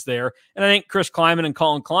opportunity is there. And I think Chris Kleiman and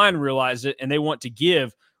Colin Klein realize it, and they want to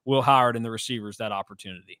give Will Howard and the receivers that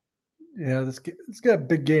opportunity. Yeah, it's got a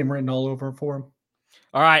big game written all over for him.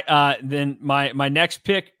 All right. Then my next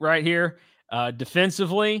pick right here,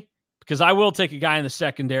 defensively, because I will take a guy in the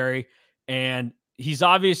secondary, and he's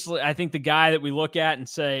obviously, I think, the guy that we look at and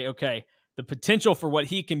say, okay, the potential for what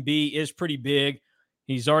he can be is pretty big.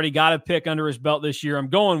 He's already got a pick under his belt this year. I'm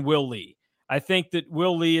going Will Lee. I think that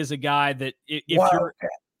Will Lee is a guy that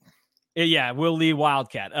Will Lee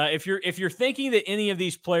Wildcat. If you're thinking that any of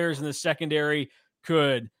these players in the secondary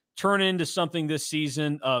could turn into something this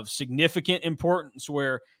season of significant importance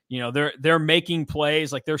where, they're making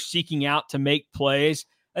plays, like they're seeking out to make plays,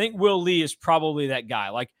 I think Will Lee is probably that guy.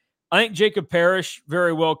 Like, I think Jacob Parrish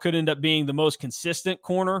very well could end up being the most consistent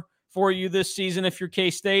corner for you this season if you're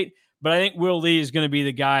K-State. But I think Will Lee is going to be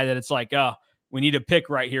the guy that it's like, oh, we need a pick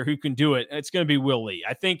right here. Who can do it? It's going to be Will Lee.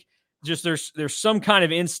 I think just there's some kind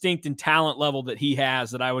of instinct and talent level that he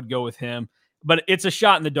has that I would go with him. But it's a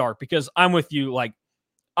shot in the dark because I'm with you. Like,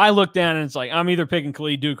 I look down and it's like, I'm either picking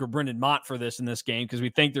Khalid Duke or Brendan Mott for this in this game because we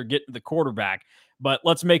think they're getting the quarterback. But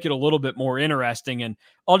let's make it a little bit more interesting. And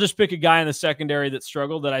I'll just pick a guy in the secondary that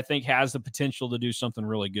struggled that I think has the potential to do something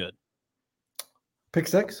really good. Pick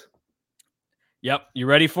 6. Yep. You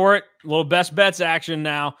ready for it? A little best bets action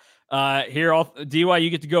now. Here, DY, you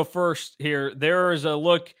get to go first here. There is a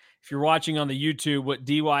look, if you're watching on the YouTube, what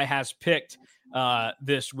DY has picked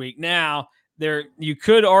this week. Now, you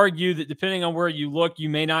could argue that depending on where you look, you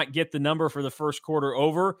may not get the number for the first quarter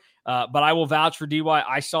over, but I will vouch for DY.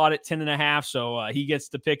 I saw it at 10.5, so he gets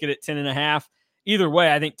to pick it at 10.5. Either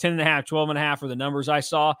way, I think 10.5, 12.5 are the numbers I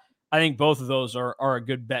saw. I think both of those are a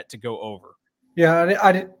good bet to go over.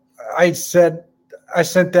 Yeah, I sent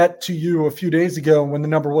that to you a few days ago when the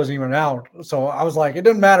number wasn't even out. So I was like, it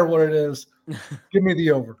doesn't matter what it is. Give me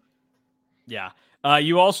the over. Yeah.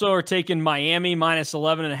 You also are taking Miami minus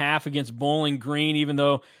 11.5 against Bowling Green, even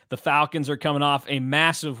though the Falcons are coming off a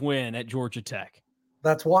massive win at Georgia Tech.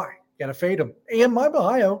 That's why. Got to fade them. And my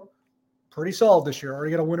Ohio, pretty solid this year.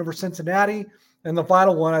 Already got a win over Cincinnati. And the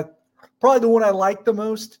final one, probably the one I like the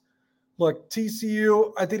most. Look,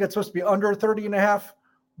 TCU, I think that's supposed to be under 30.5.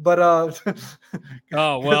 But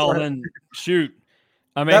oh, well, then shoot.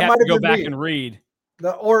 I may have to go back and read.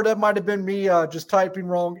 Or that might have been me just typing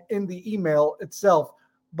wrong in the email itself.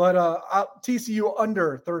 But TCU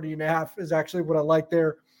under 30.5 is actually what I like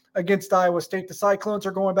there against Iowa State. The Cyclones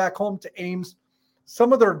are going back home to Ames.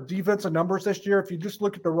 Some of their defensive numbers this year, if you just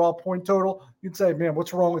look at the raw point total, you'd say, man,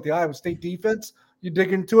 what's wrong with the Iowa State defense? You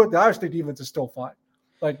dig into it, the Iowa State defense is still fine.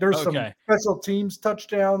 Like there's some special teams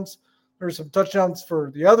touchdowns. There's some touchdowns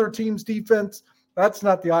for the other team's defense. That's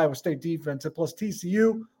not the Iowa State defense. And plus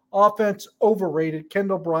TCU offense overrated.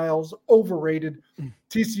 Kendall Briles overrated.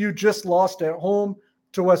 TCU just lost at home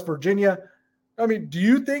to West Virginia. I mean, do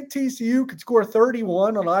you think TCU could score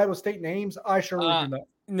 31 on Iowa State names? I surely do not.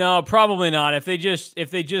 No, probably not. If they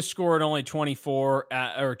just scored only 24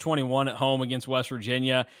 or 21 at home against West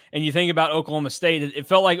Virginia, and you think about Oklahoma State, it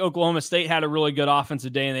felt like Oklahoma State had a really good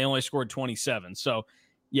offensive day, and they only scored 27. So,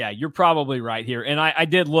 yeah, you're probably right here. And I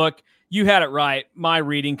did look. You had it right. My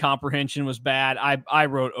reading comprehension was bad. I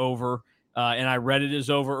wrote over, and I read it as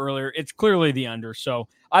over earlier. It's clearly the under. So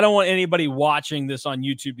I don't want anybody watching this on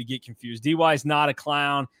YouTube to get confused. DY is not a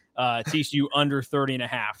clown. TCU under 30.5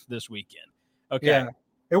 this weekend. Okay. Yeah.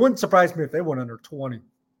 It wouldn't surprise me if they went under 20.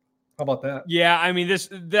 How about that? Yeah, I mean,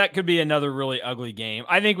 that could be another really ugly game.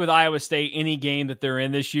 I think with Iowa State, any game that they're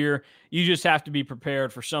in this year, you just have to be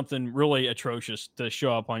prepared for something really atrocious to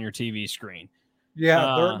show up on your TV screen.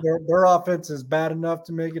 Yeah, their offense is bad enough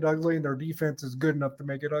to make it ugly, and their defense is good enough to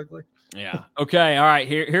make it ugly. Yeah. Okay. All right.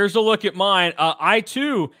 Here's a look at mine. I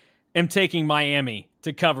too am taking Miami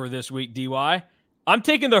to cover this week. DY. I'm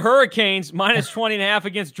taking the Hurricanes minus 20.5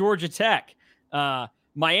 against Georgia Tech.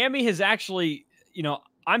 Miami has actually,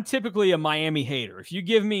 I'm typically a Miami hater. If you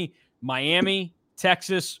give me Miami,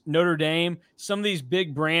 Texas, Notre Dame, some of these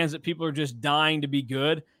big brands that people are just dying to be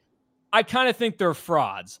good, I kind of think they're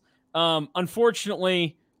frauds.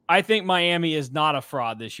 Unfortunately, I think Miami is not a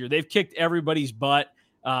fraud this year. They've kicked everybody's butt.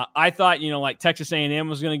 I thought, like Texas A&M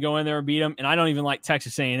was going to go in there and beat them, and I don't even like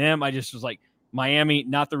Texas A&M. I just was like, Miami,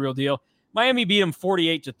 not the real deal. Miami beat them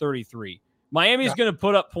 48-33. Miami is going to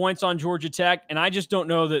put up points on Georgia Tech, and I just don't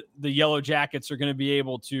know that the Yellow Jackets are going to be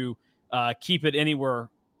able to keep it anywhere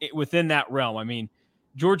within that realm. I mean,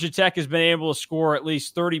 Georgia Tech has been able to score at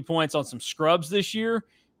least 30 points on some scrubs this year,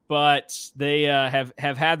 but they have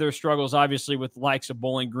had their struggles, obviously, with the likes of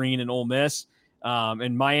Bowling Green and Ole Miss.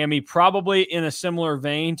 And Miami probably in a similar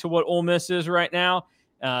vein to what Ole Miss is right now.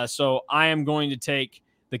 So I am going to take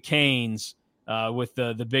the Canes with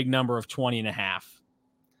the big number of 20.5.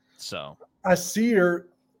 So I see your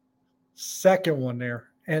second one there.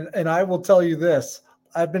 And I will tell you this.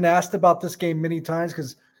 I've been asked about this game many times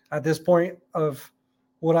because at this point of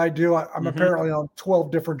what I do, I'm apparently on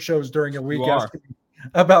 12 different shows during a week asking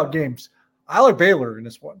about games. I like Baylor in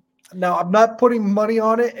this one. Now, I'm not putting money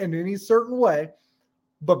on it in any certain way,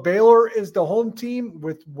 but Baylor is the home team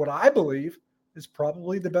with what I believe is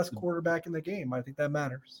probably the best quarterback in the game. I think that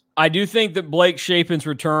matters. I do think that Blake Shapen's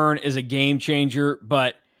return is a game changer,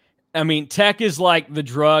 but I mean, Tech is like the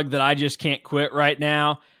drug that I just can't quit right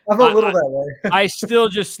now. I'm a little that way. I still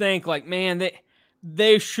just think like, man,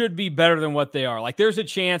 they should be better than what they are. Like there's a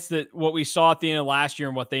chance that what we saw at the end of last year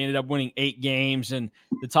and what they ended up winning 8 games and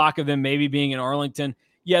the talk of them maybe being in Arlington,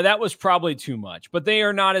 yeah, that was probably too much. But they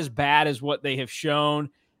are not as bad as what they have shown.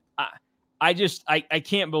 I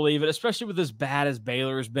can't believe it, especially with as bad as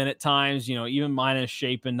Baylor has been at times, even minus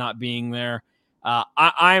Shapen not being there.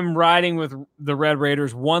 I'm riding with the Red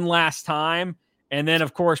Raiders one last time. And then,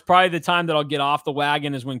 of course, probably the time that I'll get off the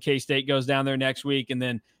wagon is when K-State goes down there next week. And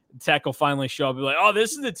then Tech will finally show up and be like, oh,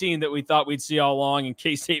 this is the team that we thought we'd see all along. And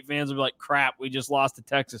K-State fans will be like, crap, we just lost to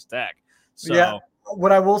Texas Tech. So, yeah,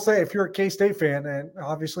 what I will say, if you're a K-State fan, and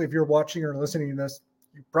obviously if you're watching or listening to this,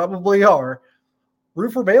 you probably are,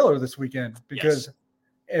 root for Baylor this weekend. Because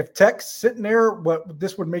if Tech's sitting there, what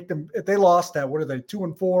this would make them, if they lost that, what are they,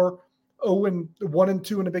 2-4,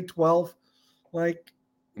 0-1-2 in the Big 12? Like,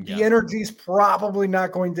 the energy's probably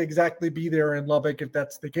not going to exactly be there in Lubbock if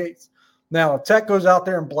that's the case. Now, if Tech goes out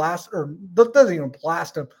there and blasts, or doesn't even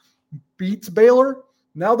blast them, beats Baylor,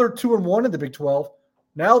 now they're 2-1 in the Big 12.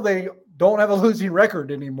 Now they don't have a losing record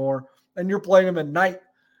anymore, and you're playing them at night.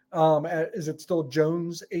 Is it still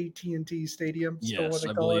Jones AT&T Stadium? Yes,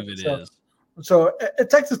 I believe it is. So if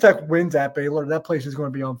Texas Tech wins at Baylor, that place is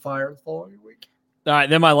going to be on fire the following week. All right,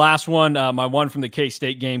 then my last one, my one from the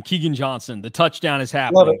K-State game, Keegan Johnson. The touchdown is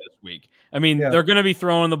happening this week. I mean, they're going to be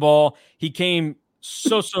throwing the ball. He came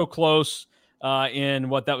so close in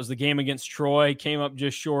that was the game against Troy, came up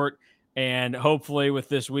just short. And hopefully with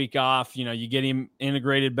this week off, you get him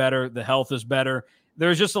integrated better. The health is better.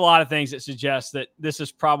 There's just a lot of things that suggest that this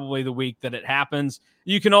is probably the week that it happens.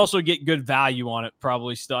 You can also get good value on it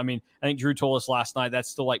probably still. I mean, I think Drew told us last night that's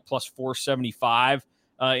still like plus 475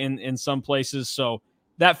 in some places. So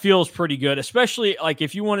that feels pretty good, especially like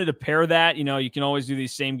if you wanted to pair that, you can always do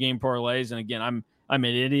these same game parlays. And again, I'm an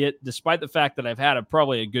idiot, despite the fact that I've had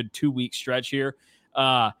probably a good 2-week stretch here.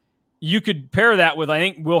 You could pair that with, I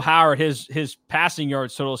think, Will Howard, his passing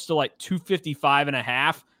yards total is still like 255.5.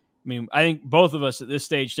 I mean, I think both of us at this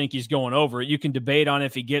stage think he's going over it. You can debate on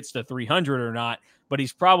if he gets to 300 or not, but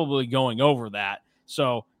he's probably going over that.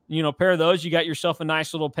 So, pair those, you got yourself a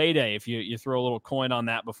nice little payday if you throw a little coin on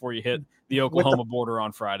that before you hit the Oklahoma border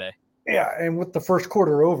on Friday. Yeah, and with the first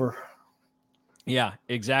quarter over. Yeah,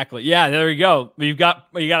 exactly. Yeah, there you go. You got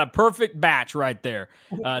a perfect batch right there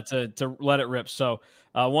to let it rip. So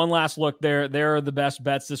one last look there. There are the best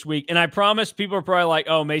bets this week. And I promise people are probably like,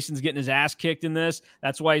 oh, Mason's getting his ass kicked in this.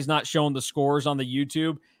 That's why he's not showing the scores on the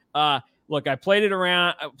YouTube. Look, I played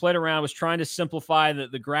around, was trying to simplify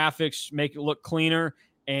the graphics, make it look cleaner.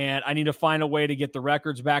 And I need to find a way to get the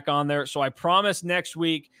records back on there. So I promise next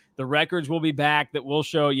week the records will be back that will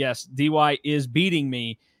show, yes, DY is beating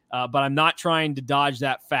me. But I'm not trying to dodge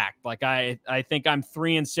that fact. Like I think I'm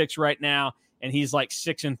 3-6 right now, and he's like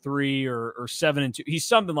 6-3 or 7-2. He's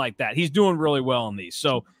something like that. He's doing really well in these.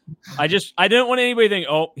 So I didn't want anybody to think,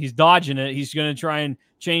 oh, he's dodging it. He's going to try and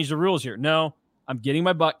change the rules here. No, I'm getting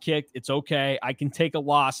my butt kicked. It's okay. I can take a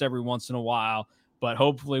loss every once in a while, but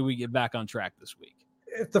hopefully we get back on track this week.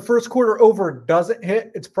 If the first quarter over doesn't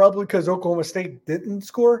hit, it's probably because Oklahoma State didn't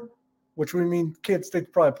score, which would mean Kansas State's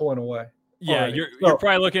probably pulling away. Yeah, you're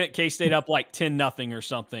probably looking at K-State up like 10-0 or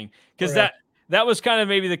something, because that was kind of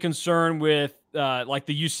maybe the concern with like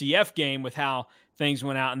the UCF game with how things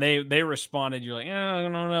went out, and they responded. You're like, I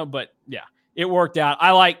don't know, but yeah, it worked out.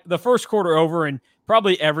 I like the first quarter over in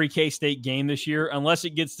probably every K-State game this year, unless it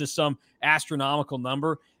gets to some astronomical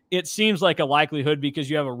number. It seems like a likelihood because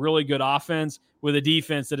you have a really good offense with a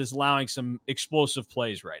defense that is allowing some explosive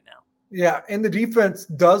plays right now. Yeah, and the defense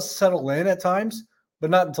does settle in at times, but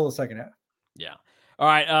not until the second half. Yeah. All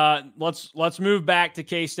right. Let's move back to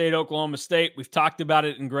K-State, Oklahoma State. We've talked about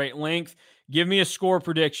it in great length. Give me a score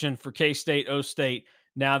prediction for K-State, O-State.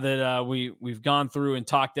 Now that we've gone through and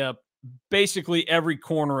talked up basically every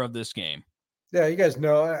corner of this game. Yeah, you guys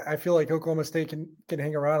know I feel like Oklahoma State can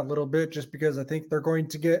hang around a little bit just because I think they're going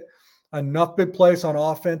to get enough big plays on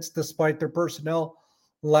offense despite their personnel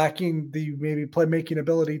lacking the maybe playmaking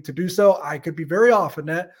ability to do so. I could be very off in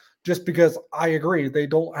that just because I agree they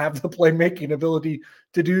don't have the playmaking ability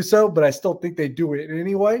to do so, but I still think they do it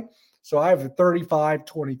anyway. So I have a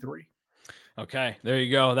 35-23. Okay, there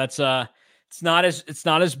you go. That's it's not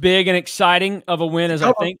as big and exciting of a win as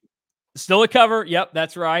I think. Still a cover. Yep,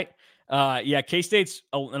 that's right. Yeah, K-State's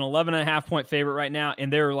an 11.5 point favorite right now,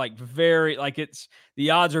 and they're like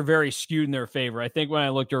the odds are very skewed in their favor. I think when I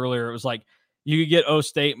looked earlier, it was like you could get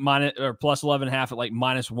O-State minus or plus 11.5 at like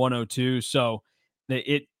minus 102. So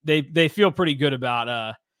they feel pretty good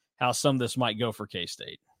about how some of this might go for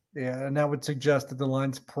K-State. Yeah, and that would suggest that the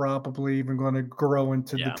line's probably even going to grow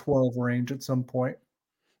into the 12 range at some point.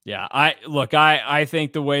 Yeah, I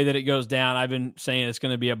think the way that it goes down, I've been saying it's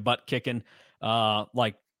going to be a butt kicking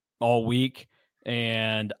like all week.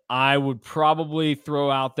 And I would probably throw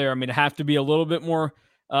out there, I mean, I have to be a little bit more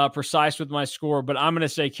precise with my score, but I'm going to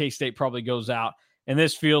say K-State probably goes out. And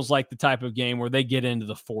this feels like the type of game where they get into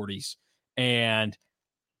the 40s. And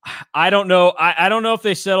I don't know. I don't know if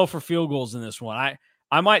they settle for field goals in this one.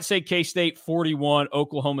 I might say K-State 41,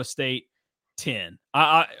 Oklahoma State 10.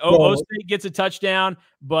 State gets a touchdown,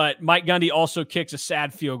 but Mike Gundy also kicks a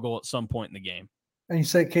sad field goal at some point in the game. And you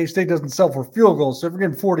say K-State doesn't sell for field goals. So if we're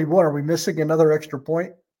getting 41, are we missing another extra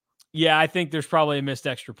point? Yeah, I think there's probably a missed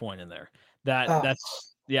extra point in there.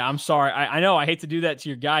 Yeah, I'm sorry. I know I hate to do that to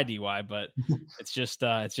your guy, DY, but it's just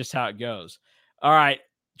how it goes. All right.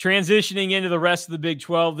 Transitioning into the rest of the Big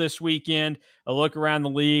 12 this weekend, a look around the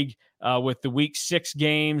league with the Week 6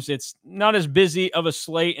 games. It's not as busy of a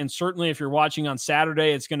slate, and certainly if you're watching on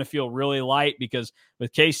Saturday, it's going to feel really light because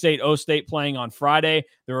with K-State, O-State playing on Friday,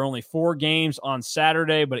 there are only 4 games on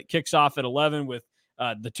Saturday, but it kicks off at 11 with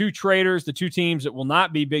the two traders, the two teams that will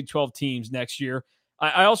not be Big 12 teams next year.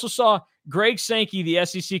 I also saw Greg Sankey, the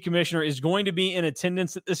SEC commissioner, is going to be in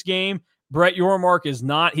attendance at this game. Brett Yormark is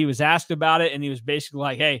not. He was asked about it, and he was basically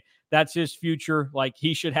like, hey, that's his future. Like,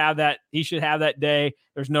 he should have that. He should have that day.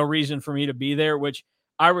 There's no reason for me to be there, which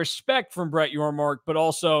I respect from Brett Yormark, but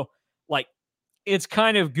also, like, it's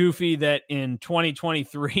kind of goofy that in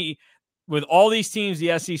 2023, with all these teams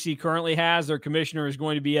the SEC currently has, their commissioner is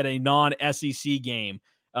going to be at a non-SEC game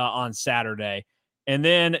on Saturday. And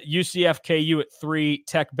then UCF KU at 3,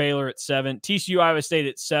 Tech Baylor at 7, TCU Iowa State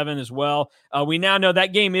at 7 as well. We now know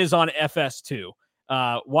that game is on FS2.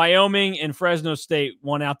 Wyoming and Fresno State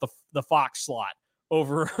won out the Fox slot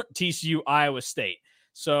over TCU Iowa State.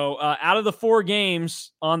 So out of the 4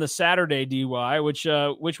 games on the Saturday, DY, which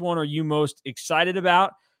one are you most excited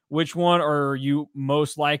about? Which one are you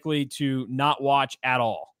most likely to not watch at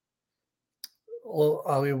all? Well,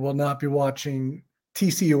 I will not be watching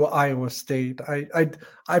TCU Iowa State.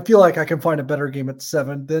 I feel like I can find a better game at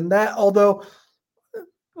 7 than that, although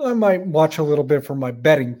I might watch a little bit for my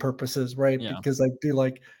betting purposes, right? Yeah. Because I do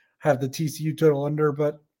like have the TCU total under,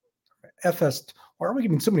 but why are we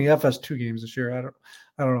getting so many FS2 games this year?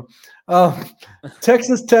 I don't know.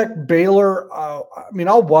 Texas Tech, Baylor. I mean,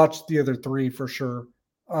 I'll watch the other 3 for sure.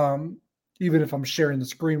 Even if I'm sharing the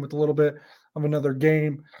screen with a little bit of another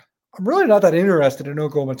game. I'm really not that interested in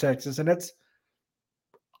Oklahoma, Texas, and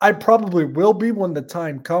I probably will be when the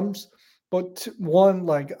time comes. But 1,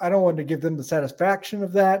 like, I don't want to give them the satisfaction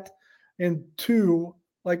of that. And 2,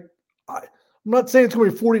 like, I'm not saying it's going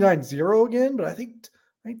to be 49-0 again, but I think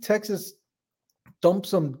Texas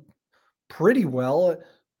dumps them pretty well.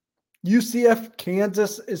 UCF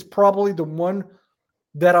Kansas is probably the one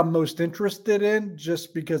that I'm most interested in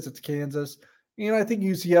just because it's Kansas. And I think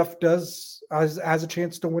UCF has a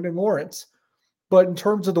chance to win in Lawrence. But in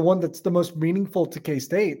terms of the one that's the most meaningful to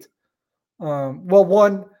K-State,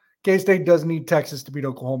 K-State does need Texas to beat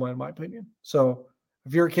Oklahoma, in my opinion. So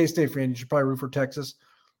if you're a K-State fan, you should probably root for Texas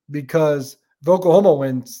because if Oklahoma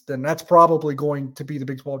wins, then that's probably going to be the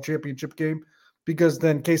Big 12 championship game because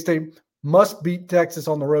then K-State must beat Texas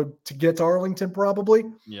on the road to get to Arlington probably.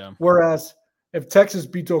 Yeah. Whereas if Texas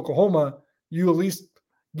beats Oklahoma, you at least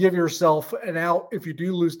give yourself an out if you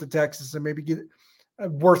do lose to Texas and maybe get a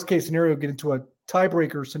worst case scenario, get into a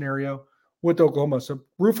tiebreaker scenario with Oklahoma. So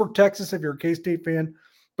root for Texas if you're a K-State fan.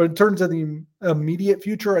 But in terms of the immediate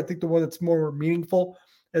future, I think the one that's more meaningful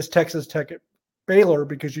is Texas Tech at Baylor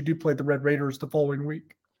because you do play the Red Raiders the following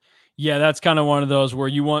week. Yeah, that's kind of one of those where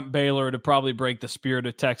you want Baylor to probably break the spirit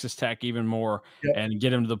of Texas Tech even more and get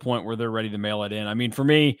them to the point where they're ready to mail it in. I mean, for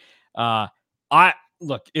me,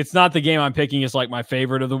 look, it's not the game I'm picking as like my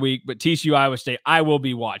favorite of the week, but TCU Iowa State, I will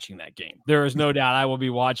be watching that game. There is no doubt I will be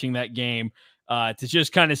watching that game to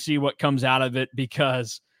just kind of see what comes out of it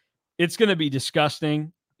because it's going to be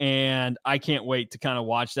disgusting. And I can't wait to kind of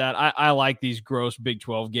watch that. I like these gross Big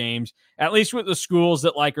 12 games, at least with the schools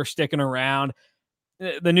that like are sticking around.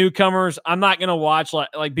 The newcomers, I'm not going to watch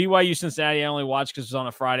like BYU Cincinnati. I only watched because it's on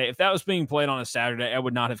a Friday. If that was being played on a Saturday, I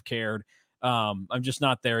would not have cared. I'm just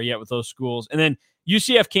not there yet with those schools. And then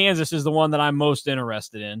UCF Kansas is the one that I'm most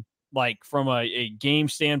interested in, like from a game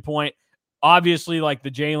standpoint. Obviously, like the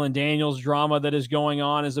Jalen Daniels drama that is going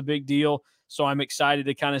on is a big deal. So I'm excited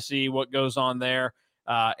to kind of see what goes on there.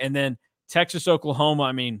 And then Texas, Oklahoma,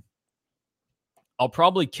 I mean, I'll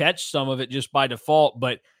probably catch some of it just by default,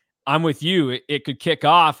 but I'm with you. It could kick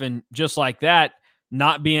off and just like that,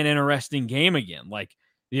 not be an interesting game again. Like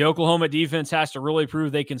the Oklahoma defense has to really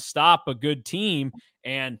prove they can stop a good team.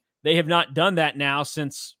 And they have not done that now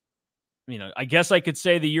since, I guess I could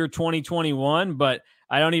say the year 2021, but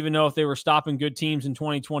I don't even know if they were stopping good teams in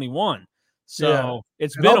 2021. So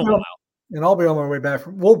it's And been a while. And I'll be on my way back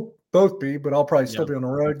from, we'll both be, but I'll probably still Yeah. be on the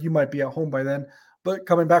road. You might be at home by then, but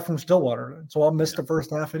coming back from Stillwater. So I'll miss the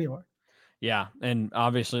first half anyway. Yeah, and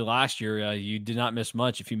obviously last year you did not miss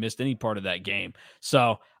much if you missed any part of that game.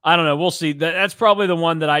 So I don't know. We'll see. That's probably the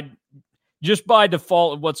one that I, just by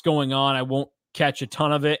default of what's going on, I won't catch a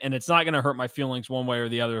ton of it, and it's not going to hurt my feelings one way or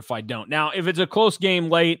the other if I don't. Now, if it's a close game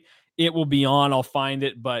late, it will be on. I'll find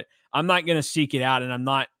it, but I'm not going to seek it out, and I'm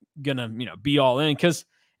not going to be all in, because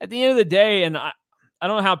at the end of the day, and I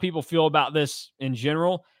don't know how people feel about this in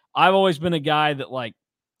general. I've always been a guy that, like,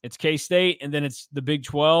 it's K-State, and then it's the Big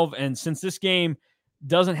 12. And since this game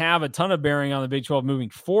doesn't have a ton of bearing on the Big 12 moving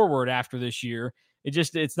forward after this year,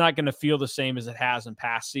 it's not going to feel the same as it has in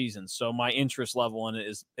past seasons. So my interest level in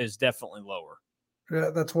it is definitely lower.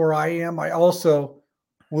 Yeah, that's where I am. I also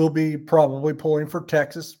will be probably pulling for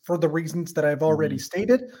Texas for the reasons that I've already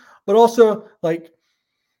stated, but also, like,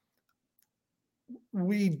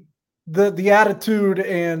 the attitude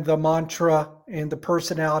and the mantra and the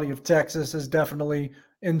personality of Texas is definitely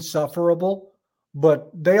insufferable,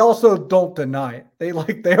 but they also don't deny it. They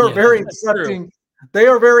are very accepting. True. They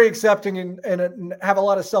are very accepting and have a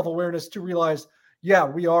lot of self-awareness to realize, yeah,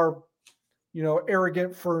 we are,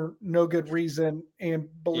 arrogant for no good reason and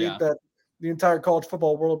believe that the entire college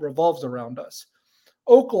football world revolves around us.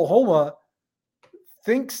 Oklahoma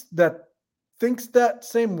thinks that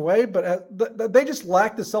same way, but they just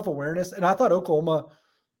lack the self-awareness. And I thought Oklahoma,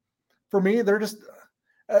 for me, they're just,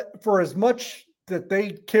 for as much that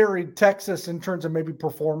they carried Texas in terms of maybe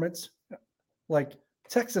performance, like,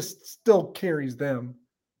 Texas still carries them,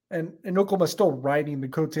 and Oklahoma's still riding the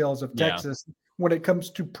coattails of Texas when it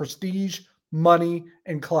comes to prestige, money,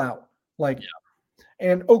 and clout.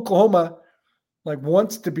 And Oklahoma,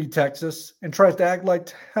 wants to be Texas and tries to act like,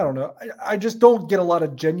 I don't know. I just don't get a lot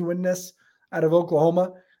of genuineness out of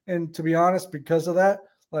Oklahoma. And to be honest, because of that,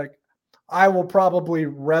 I will probably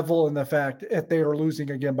revel in the fact if they are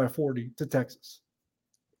losing again by 40 to Texas.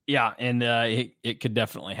 Yeah, and it could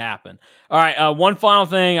definitely happen. All right, one final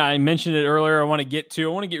thing. I mentioned it earlier. I want to get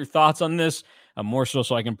your thoughts on this, more so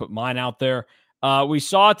I can put mine out there. We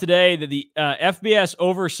saw today that the FBS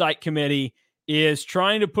Oversight Committee is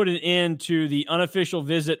trying to put an end to the unofficial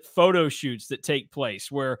visit photo shoots that take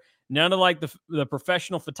place, where none of the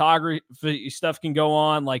professional photography stuff can go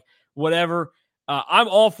on, whatever. I'm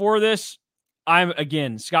all for this.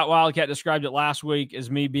 Scott Wildcat described it last week as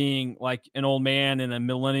me being like an old man in a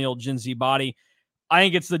millennial Gen Z body. I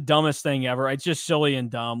think it's the dumbest thing ever. It's just silly and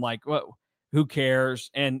dumb. What? Who cares?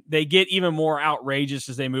 And they get even more outrageous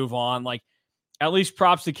as they move on. At least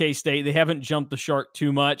props to K-State. They haven't jumped the shark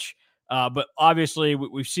too much. But obviously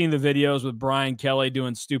we've seen the videos with Brian Kelly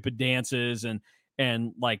doing stupid dances, and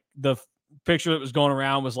the picture that was going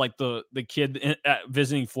around was the kid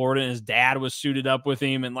visiting Florida, and his dad was suited up with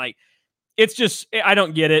him, and it's just, I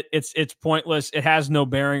don't get it. It's pointless. It has no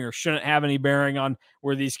bearing, or shouldn't have any bearing on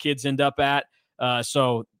where these kids end up at.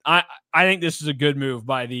 So I think this is a good move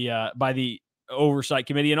by the Oversight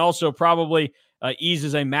Committee, and also probably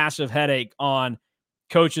eases a massive headache on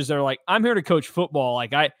coaches that are like, I'm here to coach football. I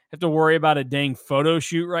have to worry about a dang photo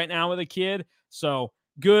shoot right now with a kid. So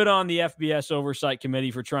good on the FBS Oversight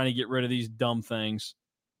Committee for trying to get rid of these dumb things.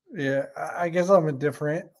 Yeah, I guess I'm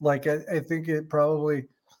indifferent. I think it probably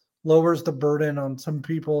lowers the burden on some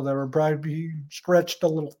people that were probably being stretched a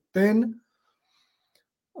little thin.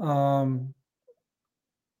 I'm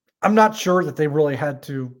not sure that they really had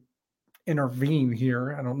to intervene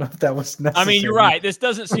here. I don't know if that was necessary. I mean, you're right. This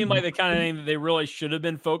doesn't seem like the kind of thing that they really should have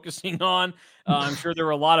been focusing on. I'm sure there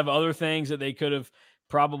were a lot of other things that they could have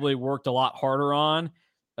probably worked a lot harder on.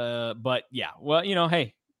 But yeah, well,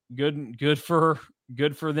 hey, good for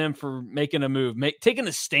them for making a move, taking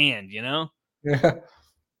a stand, Yeah.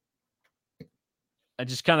 I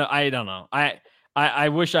just I don't know. I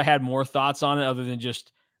wish I had more thoughts on it other than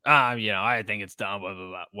just, I think it's dumb, blah, blah,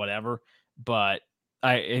 blah, whatever. But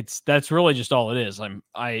that's really just all it is.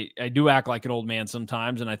 I do act like an old man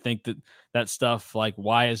sometimes, and I think that stuff,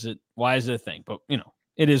 why is it a thing? But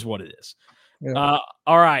it is what it is. Yeah.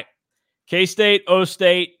 All right. K-State,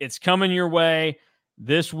 O-State, it's coming your way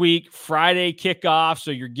this week, Friday kickoff. So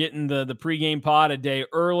you're getting the pregame pod a day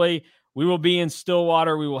early. We will be in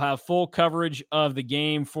Stillwater. We will have full coverage of the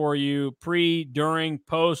game for you, pre, during,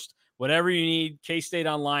 post, whatever you need. K-State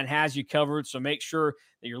Online has you covered. So make sure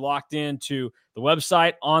that you're locked into the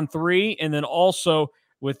website On3, and then also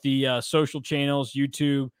with the social channels,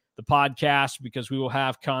 YouTube, the podcast, because we will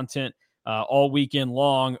have content all weekend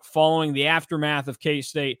long following the aftermath of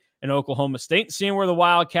K-State and Oklahoma State, seeing where the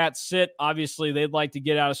Wildcats sit. Obviously, they'd like to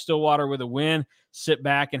get out of Stillwater with a win. sit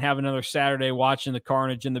back and have another Saturday watching the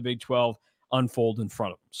carnage in the Big 12 unfold in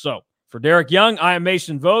front of them. So for Derek Young, I am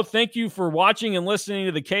Mason Voth. Thank you for watching and listening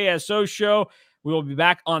to the KSO Show. We will be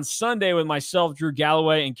back on Sunday with myself, Drew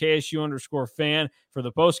Galloway, and KSU_fan for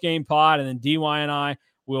the post-game pod, and then DY and I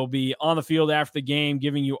will be on the field after the game,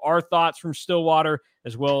 giving you our thoughts from Stillwater,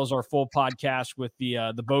 as well as our full podcast with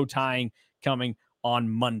the bow tying coming on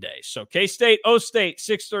Monday. So K-State, O-State,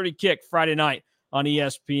 6:30 kick Friday night on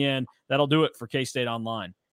ESPN. That'll do it for K-State Online.